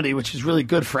 Unlike comedy, which is really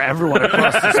good for everyone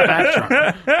across the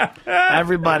spectrum.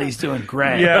 Everybody's doing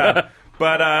great. Yeah.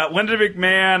 But Linda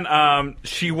McMahon,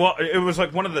 it was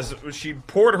one of the. She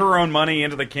poured her own money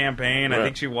into the campaign. I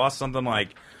think she lost something like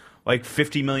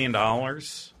 $50 million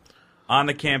on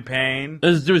the campaign.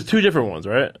 There was two different ones,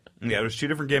 right? Yeah, there was two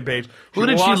different campaigns. Who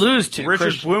did she lost lose to? Richard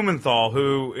Chris- Blumenthal,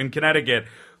 who in Connecticut,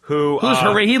 Who's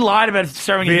her? He lied about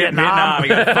serving in Vietnam. He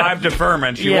got 5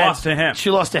 deferments. She Yeah, lost to him. She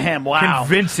lost to him. Wow.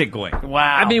 Convincingly.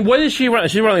 Wow. I mean, what is she running?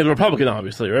 She's running as a Republican,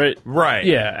 obviously, right? Right.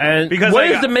 Yeah, and Because what I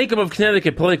is got- the makeup of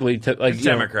Connecticut politically?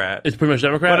 Democrat. It's pretty much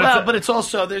Democrat. But well, but it's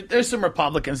also there's some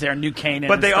Republicans there, New Canaan.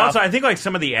 But they and stuff. also, I think,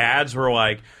 some of the ads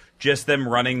were just them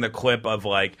running the clip of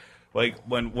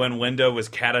when Linda was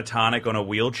catatonic on a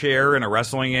wheelchair in a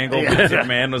wrestling angle. Yeah. Vince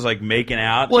McMahon was making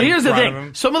out. Well, in here's the front of thing: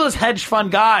 him. some of those hedge fund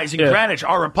guys in Yeah. Greenwich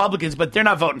are Republicans, but they're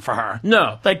not voting for her.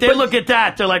 No. They look at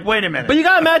that, they're like, "Wait a minute." But you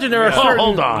gotta imagine there are certain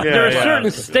hold on. there are Yeah, yeah.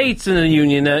 certain states in the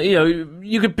union that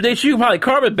you could probably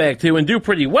carpet back to and do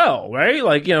pretty well, right?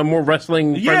 More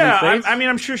wrestling friendly Yeah, states. I mean,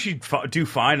 I'm sure she'd do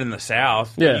fine in the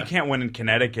South. Yeah. You can't win in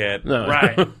Connecticut. No.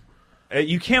 right?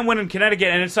 You can't win in Connecticut,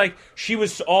 and it's she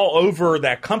was all over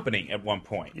that company at one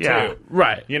point. Yeah. too.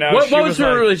 Right. What What was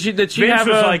her? Did she Vince have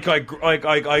was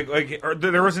or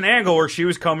there was an angle where she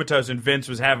was comatose and Vince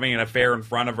was having an affair in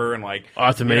front of her and Oh,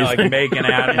 that's amazing. making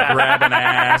out and grabbing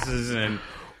asses and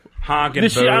honking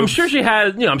boobs. I'm sure she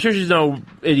had. I'm sure she's no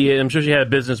idiot. I'm sure she had a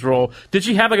business role. Did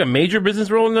she have like a major business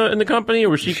role in the company, or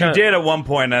was she? She did at one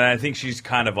point, and I think she's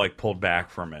kind of like pulled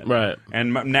back from it. Right.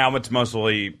 And now it's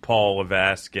mostly Paul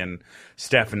Levesque and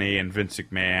Stephanie and Vince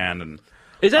McMahon and.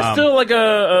 Is that still like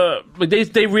like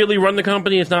they really run the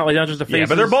company? It's not just a face. Yeah,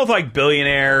 but they're both like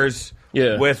billionaires.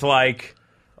 Yeah. With like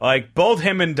both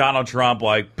him and Donald Trump,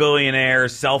 like billionaire,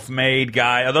 self-made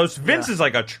guy. Although Vince is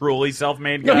like a truly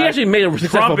self-made guy. No, he actually made a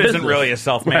successful Trump isn't business. really a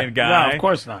self-made guy. No, of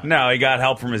course not. No, he got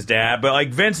help from his dad. But like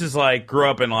Vince is like grew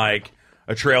up in like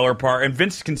a trailer park, and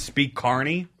Vince can speak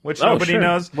Carney, which nobody sure.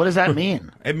 knows. What does that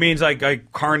mean? It means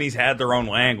like Carney's had their own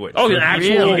language. Oh, So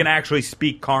really? he can actually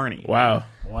speak Carney. Wow.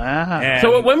 Wow. And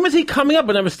So when was he coming up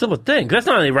when that was still a thing? 'Cause that's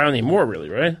not around anymore, really,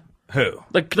 right? who?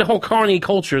 Like the whole Carney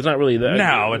culture is not really there.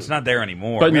 No, it's not there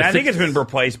anymore. But I in mean, the I think it's 60s. been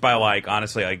replaced by like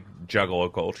honestly like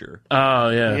Juggalo culture. Oh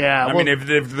yeah. Yeah. I well, mean, if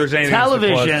there's anything that's the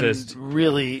television closest,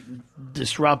 really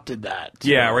disrupted that. too,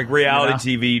 yeah, like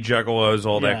reality you know? TV, Juggalos,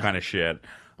 all Yeah. that kind of shit.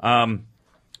 But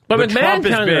But McMahon Trump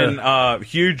has kinda- been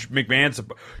huge McMahon.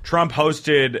 Trump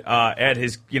hosted at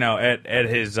his at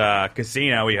his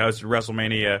casino. He hosted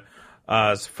WrestleMania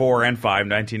 4 and 5,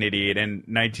 1988 and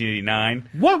 1989.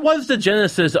 What was the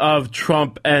genesis of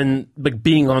Trump and like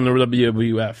being on the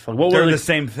WWF? Like, what They're were the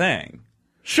same thing.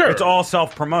 Sure. It's all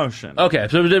self promotion. Okay,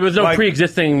 so there was no Like-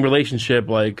 pre-existing relationship.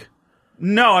 Like,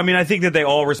 No, I mean I think that they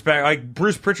all respect. Like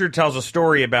Bruce Pritchard tells a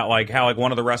story about like how like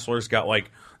one of the wrestlers got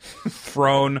like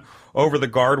thrown over the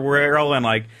guardrail and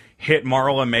like hit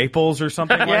Marla Maples or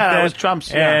something like that. that was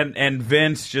Trump's, yeah. And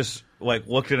Vince just like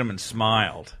looked at him and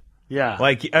smiled. Yeah.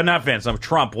 Like not Vince,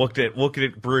 Trump looked at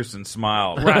Bruce and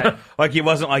smiled. Right. Like he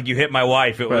wasn't like you hit my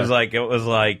wife. It was like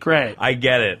Great. I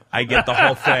get it. I get the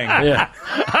whole thing. yeah,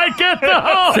 I get the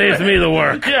whole saves me the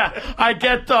work. Yeah, I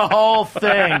get the whole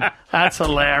thing. That's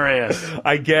hilarious.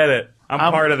 I get it.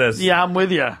 I'm part of this. Yeah, I'm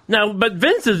with you. Now, but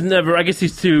Vince is never. I guess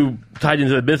he's too tied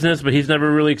into the business, but he's never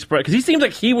really expressed because he seems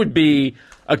like he would be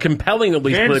a compelling, at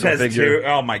least, Vince political has figure.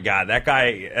 oh my god, that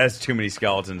guy has too many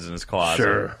skeletons in his closet.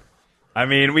 Sure. I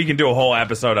mean, we can do a whole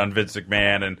episode on Vince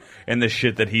McMahon and the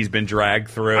shit that he's been dragged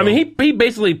through. I mean, he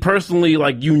basically personally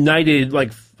like united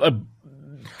like 30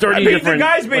 I mean, different. the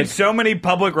guy's made like, so many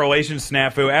public relations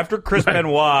snafu. After Chris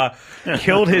Benoit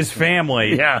killed his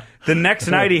family, Yeah. the next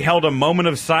night he held a moment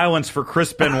of silence for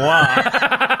Chris Benoit.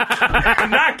 I'm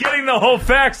not getting the whole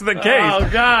facts of the case. Oh,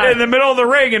 God. In the middle of the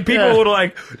ring, and people Yeah. would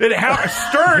like,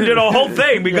 Stern did a whole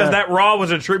thing because that Raw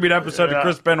was a tribute episode to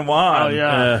Chris Benoit. Oh,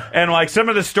 yeah. And like some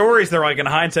of the stories, they're like in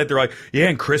hindsight, they're like, yeah,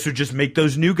 and Chris would just make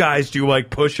those new guys do like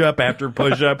push up after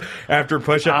push up after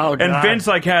push up. Oh, And God. Vince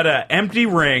like had an empty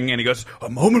ring, and he goes, a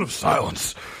moment of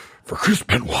silence for Chris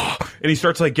Benoit. And he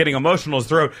starts like getting emotional in his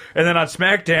throat. And then on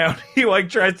SmackDown, he like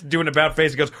tries to do an about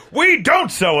face. He goes, we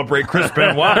don't celebrate Chris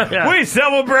Benoit. Yeah. We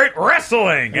celebrate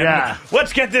wrestling. And Yeah.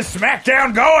 let's get this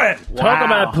SmackDown going. Talk Wow.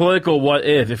 about political what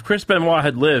if. If Chris Benoit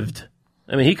had lived,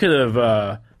 I mean, he could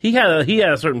have. He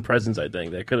had a certain presence, I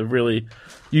think, that could have really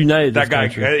united this That guy,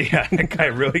 country. yeah, that guy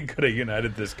really could have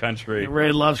united this country.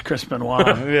 Ray loves Chris Benoit.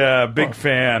 Yeah, big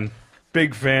fan.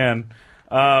 Big fan.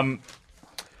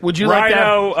 Would you like to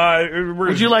have, Rhino,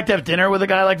 would you like to have dinner with a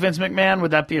guy like Vince McMahon? Would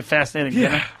that be a fascinating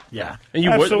dinner? Yeah. And you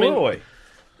would. I mean, absolutely.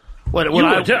 What you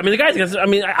would, too. I mean, the guy's. I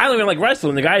mean, I don't even like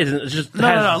wrestling. The guy isn't. It's just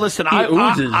No. Listen, he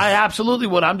oozes. I absolutely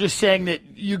would. I'm just saying that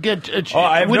you get.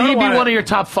 I Would he don't be wanna- one of your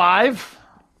top 5?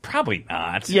 Probably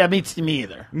not. Yeah, me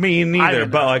either. Me neither.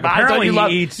 But like I thought apparently you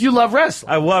he eats. You love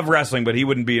wrestling. I love wrestling, but he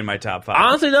wouldn't be in my top 5.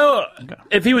 Honestly, though,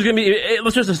 if he was going to be,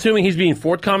 let's just assuming he's being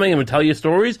forthcoming and would tell you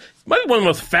stories, he might be one of the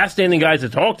most fascinating guys to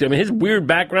talk to. I mean, his weird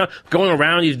background, going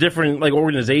around these different like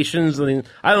organizations. I mean,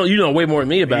 you know way more than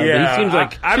me about it. But he seems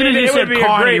like. I As mean, soon as it you would said be a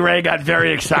Carney, great. Ray got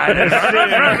very excited.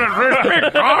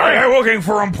 Are you looking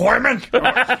for employment?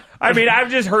 I mean, I've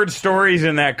just heard stories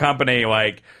in that company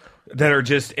like that are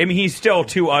just. I mean, he's still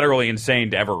too utterly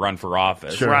insane to ever run for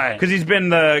office, Sure. Right. Because he's been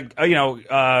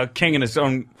the king in his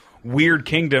own weird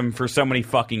kingdom for so many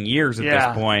fucking years at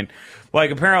Yeah. this point. Like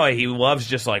apparently he loves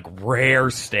just like rare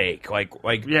steak, like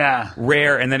Yeah.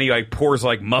 rare, and then he like pours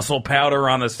like muscle powder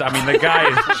on the stuff. I mean, the guy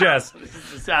is just.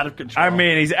 It's out of control. I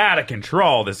mean, he's out of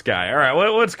control, this guy. All right,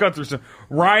 let's go through some.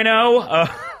 Rhino,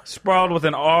 spelled with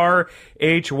an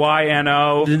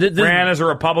R-H-Y-N-O, ran as a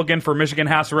Republican for Michigan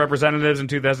House of Representatives in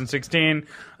 2016.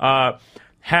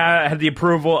 Had the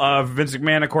approval of Vince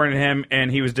McMahon, according to him,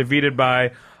 and he was defeated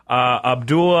by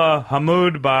Abdullah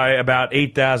Hamoud by about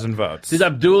 8,000 votes. Did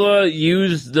Abdullah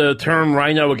use the term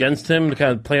rhino against him to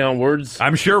kind of play on words?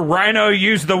 I'm sure Rhino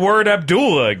used the word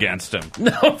Abdullah against him.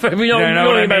 No, we don't You know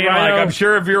what I about mean? Rhino. Like, I'm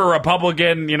sure if you're a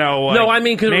Republican, like, No, I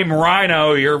mean, 'cause- name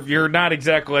Rhino, you're not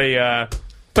exactly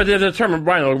But there's a term,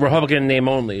 Rhino, Republican in name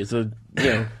only. It's a,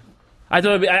 I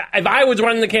thought if I was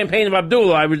running the campaign of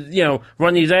Abdullah, I would,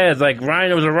 run these ads like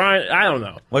Rhino's a Rhino. I don't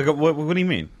know. Like, what do you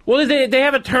mean? Well, they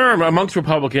have a term amongst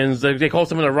Republicans. They call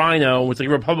someone a Rhino. It's like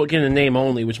Republican in name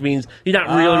only, which means you're not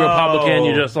really Republican.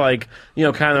 You're just like,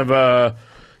 kind of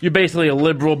you're basically a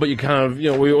liberal, but you kind of,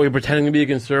 you're pretending to be a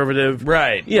conservative.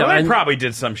 Right. Yeah, I probably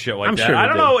did some shit like I'm that. sure I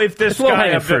don't know if this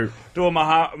guy, Abdul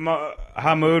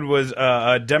Mahmoud, was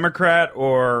a Democrat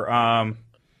or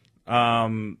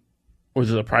was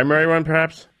it a primary run,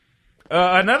 perhaps?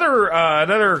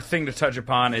 Another thing to touch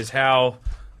upon is how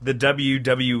the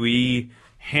WWE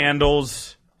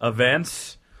handles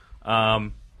events.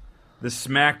 The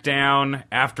SmackDown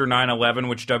after 9/11,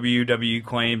 which WWE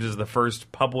claims is the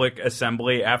first public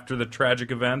assembly after the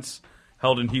tragic events,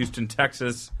 held in Houston,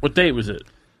 Texas. What date was it?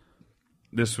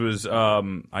 This was,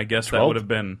 I guess 12th? that would have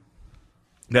been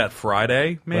that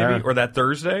Friday, maybe, or that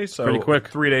Thursday. So pretty quick.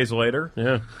 3 days later.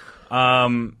 Yeah.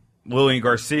 Lillian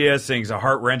Garcia sings a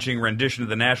heart-wrenching rendition of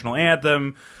the national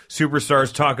anthem.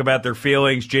 Superstars talk about their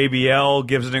feelings. JBL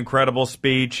gives an incredible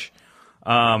speech.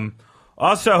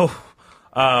 Also,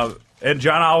 and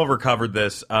John Oliver covered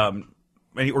this, or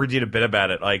he did a bit about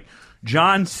it. Like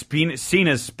John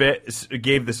Cena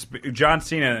gave John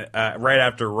Cena right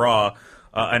after Raw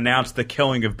announced the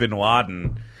killing of Bin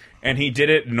Laden. And he did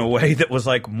it in a way that was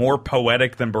like more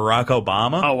poetic than Barack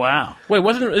Obama. Oh wow! Wait,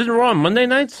 isn't Raw on Monday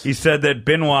nights? He said that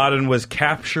Bin Laden was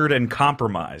captured and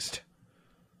compromised.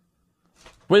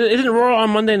 Wait, isn't Raw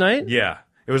on Monday night? Yeah,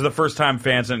 it was the first time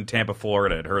fans in Tampa,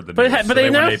 Florida had heard the But, news. but they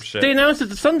announced it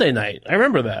the Sunday night. I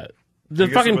remember that. I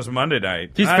guess it was Monday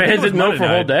night. These fans didn't know for a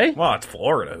whole day? Well, it's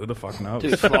Florida. Who the fuck knows?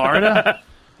 Dude, Florida.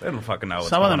 They don't fucking know what's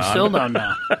Some going of them on. still don't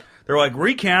know. They're like,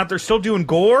 recount. They're still doing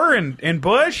Gore and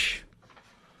Bush.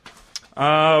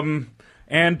 Antonio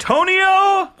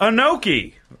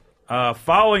Inoki.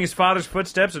 Following his father's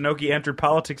footsteps, Inoki entered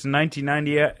politics in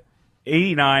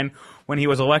 1989 when he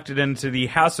was elected into the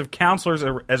House of Councilors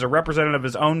as a representative of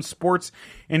his own sports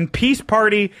and peace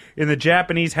party in the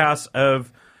Japanese House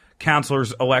of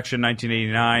Councilors election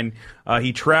 1989.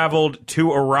 He traveled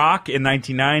to Iraq in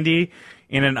 1990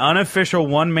 in an unofficial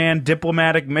one-man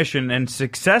diplomatic mission and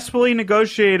successfully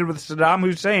negotiated with Saddam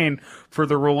Hussein for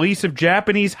the release of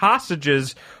Japanese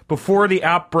hostages before the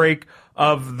outbreak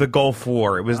of the Gulf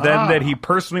War. It was then that he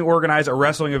personally organized a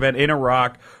wrestling event in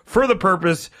Iraq for the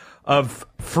purpose of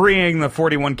freeing the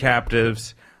 41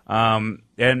 captives.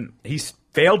 And he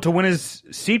failed to win his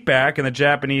seat back in the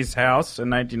Japanese house in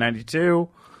 1992.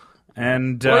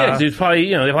 And he's probably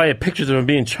they probably had pictures of him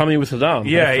being chummy with Saddam.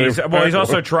 Yeah, he's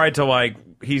also tried to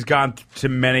he's gone to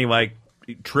many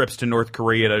trips to North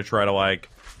Korea to try to like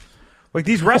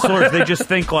these wrestlers. They just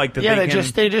think that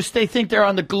they think they're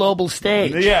on the global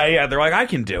stage. Yeah, they're like, I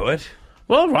can do it.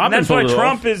 Well, Robin, and that's why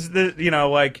Trump is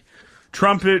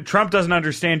Trump doesn't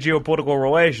understand geopolitical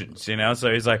relations.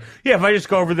 So he's like, yeah, if I just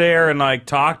go over there and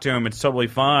talk to him, it's totally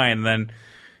fine. And then.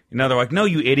 They're like, no,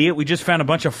 you idiot. We just found a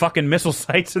bunch of fucking missile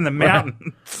sites in the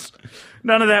mountains.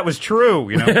 None of that was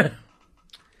true,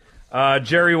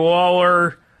 Jerry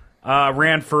Waller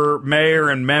ran for mayor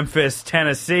in Memphis,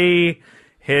 Tennessee.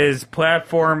 His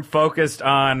platform focused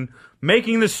on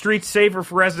making the streets safer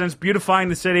for residents, beautifying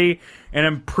the city, and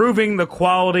improving the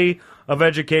quality of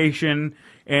education.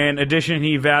 In addition,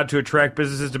 he vowed to attract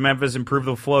businesses to Memphis, improve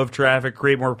the flow of traffic,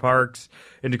 create more parks,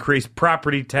 and decrease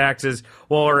property taxes.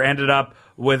 Waller ended up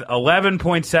with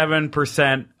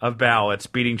 11.7% of ballots,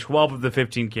 beating 12 of the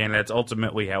 15 candidates.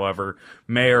 Ultimately, however,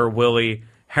 Mayor Willie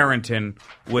Harrington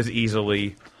was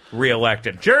easily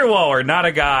reelected. Jerry Waller, not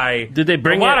a guy. Did they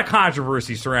bring a lot of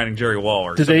controversy surrounding Jerry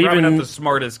Waller? Did they probably even not the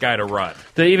smartest guy to run?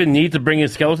 Did they even need to bring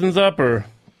his skeletons up, or?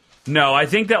 No, I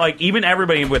think that even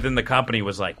everybody within the company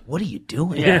was like, "What are you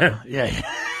doing? Yeah.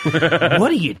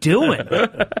 What are you doing?"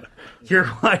 You're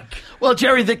like, well,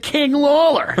 Jerry, the King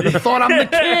Lawler. They thought I'm the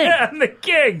king. I'm the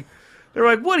king. They're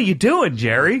like, what are you doing,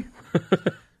 Jerry?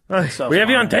 We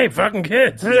have you on tape, fucking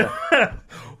kids.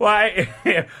 Well,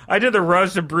 I did the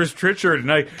roast of Bruce Pritchard,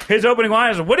 and his opening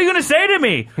line is, what are you going to say to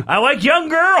me? I like young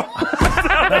girls.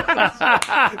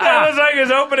 That was like his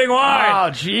opening line.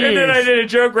 Oh, jeez. And then I did a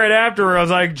joke right after. I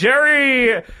was like,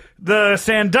 Jerry, the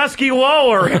Sandusky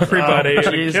Lawler, everybody.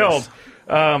 Oh, killed.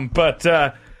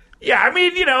 Yeah, I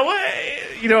mean,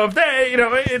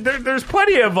 if there's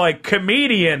plenty of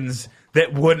comedians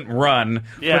that wouldn't run,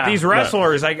 but these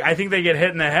wrestlers, I think they get hit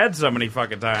in the head so many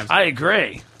fucking times. I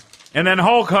agree. And then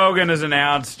Hulk Hogan has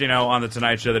announced, on the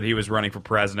Tonight Show that he was running for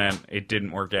president. It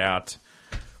didn't work out,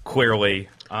 clearly.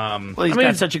 Well, he's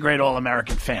got such a great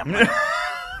all-American family.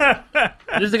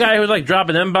 This is the guy who was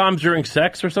dropping M-bombs during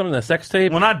sex or something, a sex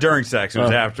tape? Well, not during sex. It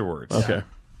was afterwards. Okay.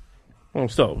 Well,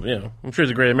 still, I'm sure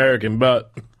he's a great American,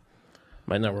 but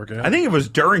might not work out. I think if it was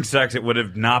during sex, it would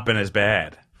have not been as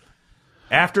bad.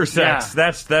 After sex,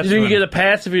 that's. You think you get a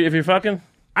pass if you're fucking?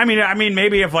 I mean,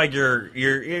 maybe if like you're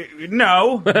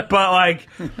no, but like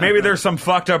maybe there's some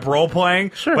fucked up role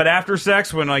playing. Sure. But after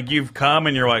sex, when like you've come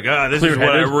and you're like, oh, this is what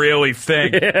I really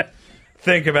think.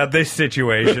 Think about this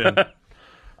situation.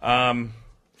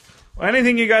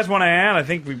 Anything you guys want to add? I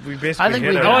think we basically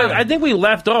hit it. I think we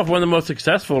left off one of the most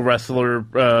successful wrestler,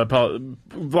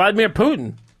 Vladimir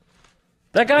Putin.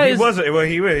 That guy he is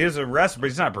a wrestler, but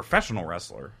he's not a professional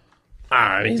wrestler.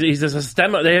 He's a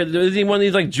Sistema. Is he one of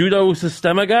these like judo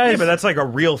Sistema guys? Yeah, but that's like a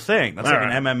real thing. That's like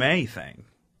an MMA thing.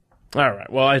 All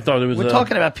right. Well, I thought it was. We're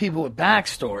talking about people with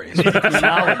backstories,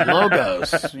 with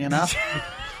logos. Talking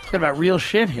about real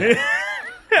shit here.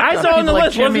 I saw on the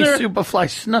list. Jimmy Superfly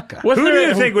Snuka. Who do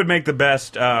you think would make the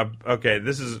best? Okay,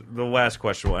 this is the last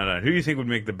question we'll end on. Who do you think would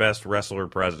make the best wrestler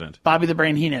president? Bobby the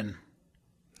Brain Heenan.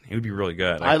 He would be really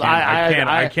good.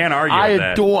 I can't argue with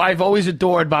that. I've always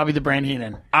adored Bobby the Brain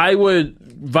Heenan. I would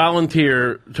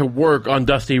volunteer to work on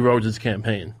Dusty Rhodes'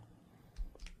 campaign.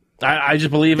 I just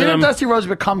believe in him. Didn't Dusty Rhodes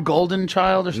become Golden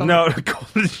Child or something? No,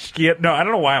 no, I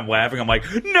don't know why I'm laughing. I'm like,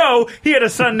 no, he had a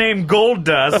son named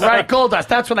Goldust. Right, Goldust.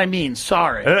 That's what I mean.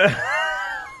 Sorry.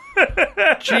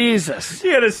 Jesus. He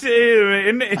had who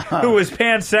was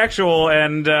pansexual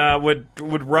and would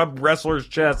rub wrestlers'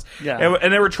 chests. Yeah.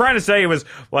 And they were trying to say it was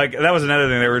like, that was another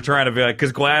thing they were trying to be like,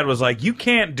 because Glad was like, you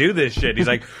can't do this shit. He's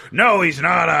like, no, he's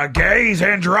not gay, he's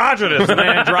androgynous. And the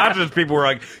androgynous people were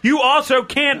like, you also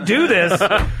can't do this.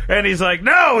 And he's like,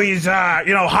 no, he's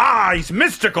he's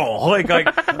mystical. Like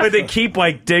they keep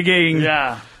like digging.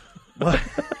 Yeah.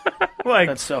 Like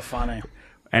that's so funny.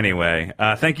 Anyway,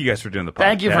 thank you guys for doing the podcast.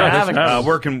 Thank you for having us.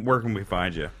 Where can we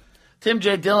find you? Tim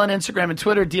J. Dillon, Instagram and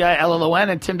Twitter, Dillon,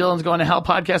 and Tim Dillon's Going to Hell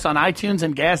podcast on iTunes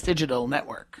and Gas Digital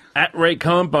Network. At Ray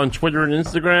Kump on Twitter and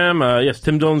Instagram. Yes,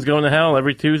 Tim Dillon's Going to Hell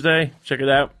every Tuesday. Check it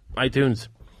out. iTunes.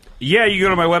 Yeah, you go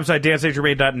to my website,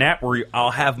 dancesagermain.net, where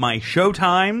I'll have my show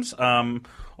times.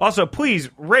 Also, please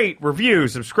rate, review,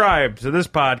 subscribe to this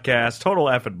podcast, Total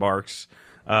Effort Barks.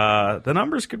 The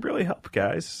numbers could really help,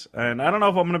 guys. And I don't know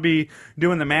if I'm going to be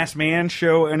doing the Masked Man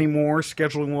show anymore,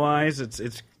 scheduling-wise.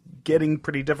 It's getting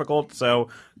pretty difficult. So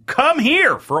come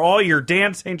here for all your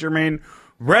Dan St. Germain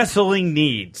wrestling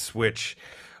needs, which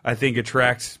I think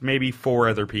attracts maybe 4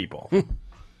 other people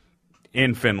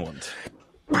in Finland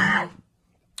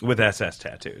with SS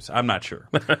tattoos. I'm not sure.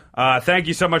 Thank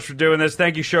you so much for doing this.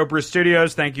 Thank you, Showbiz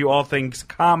Studios. Thank you, All Things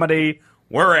Comedy.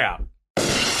 We're out.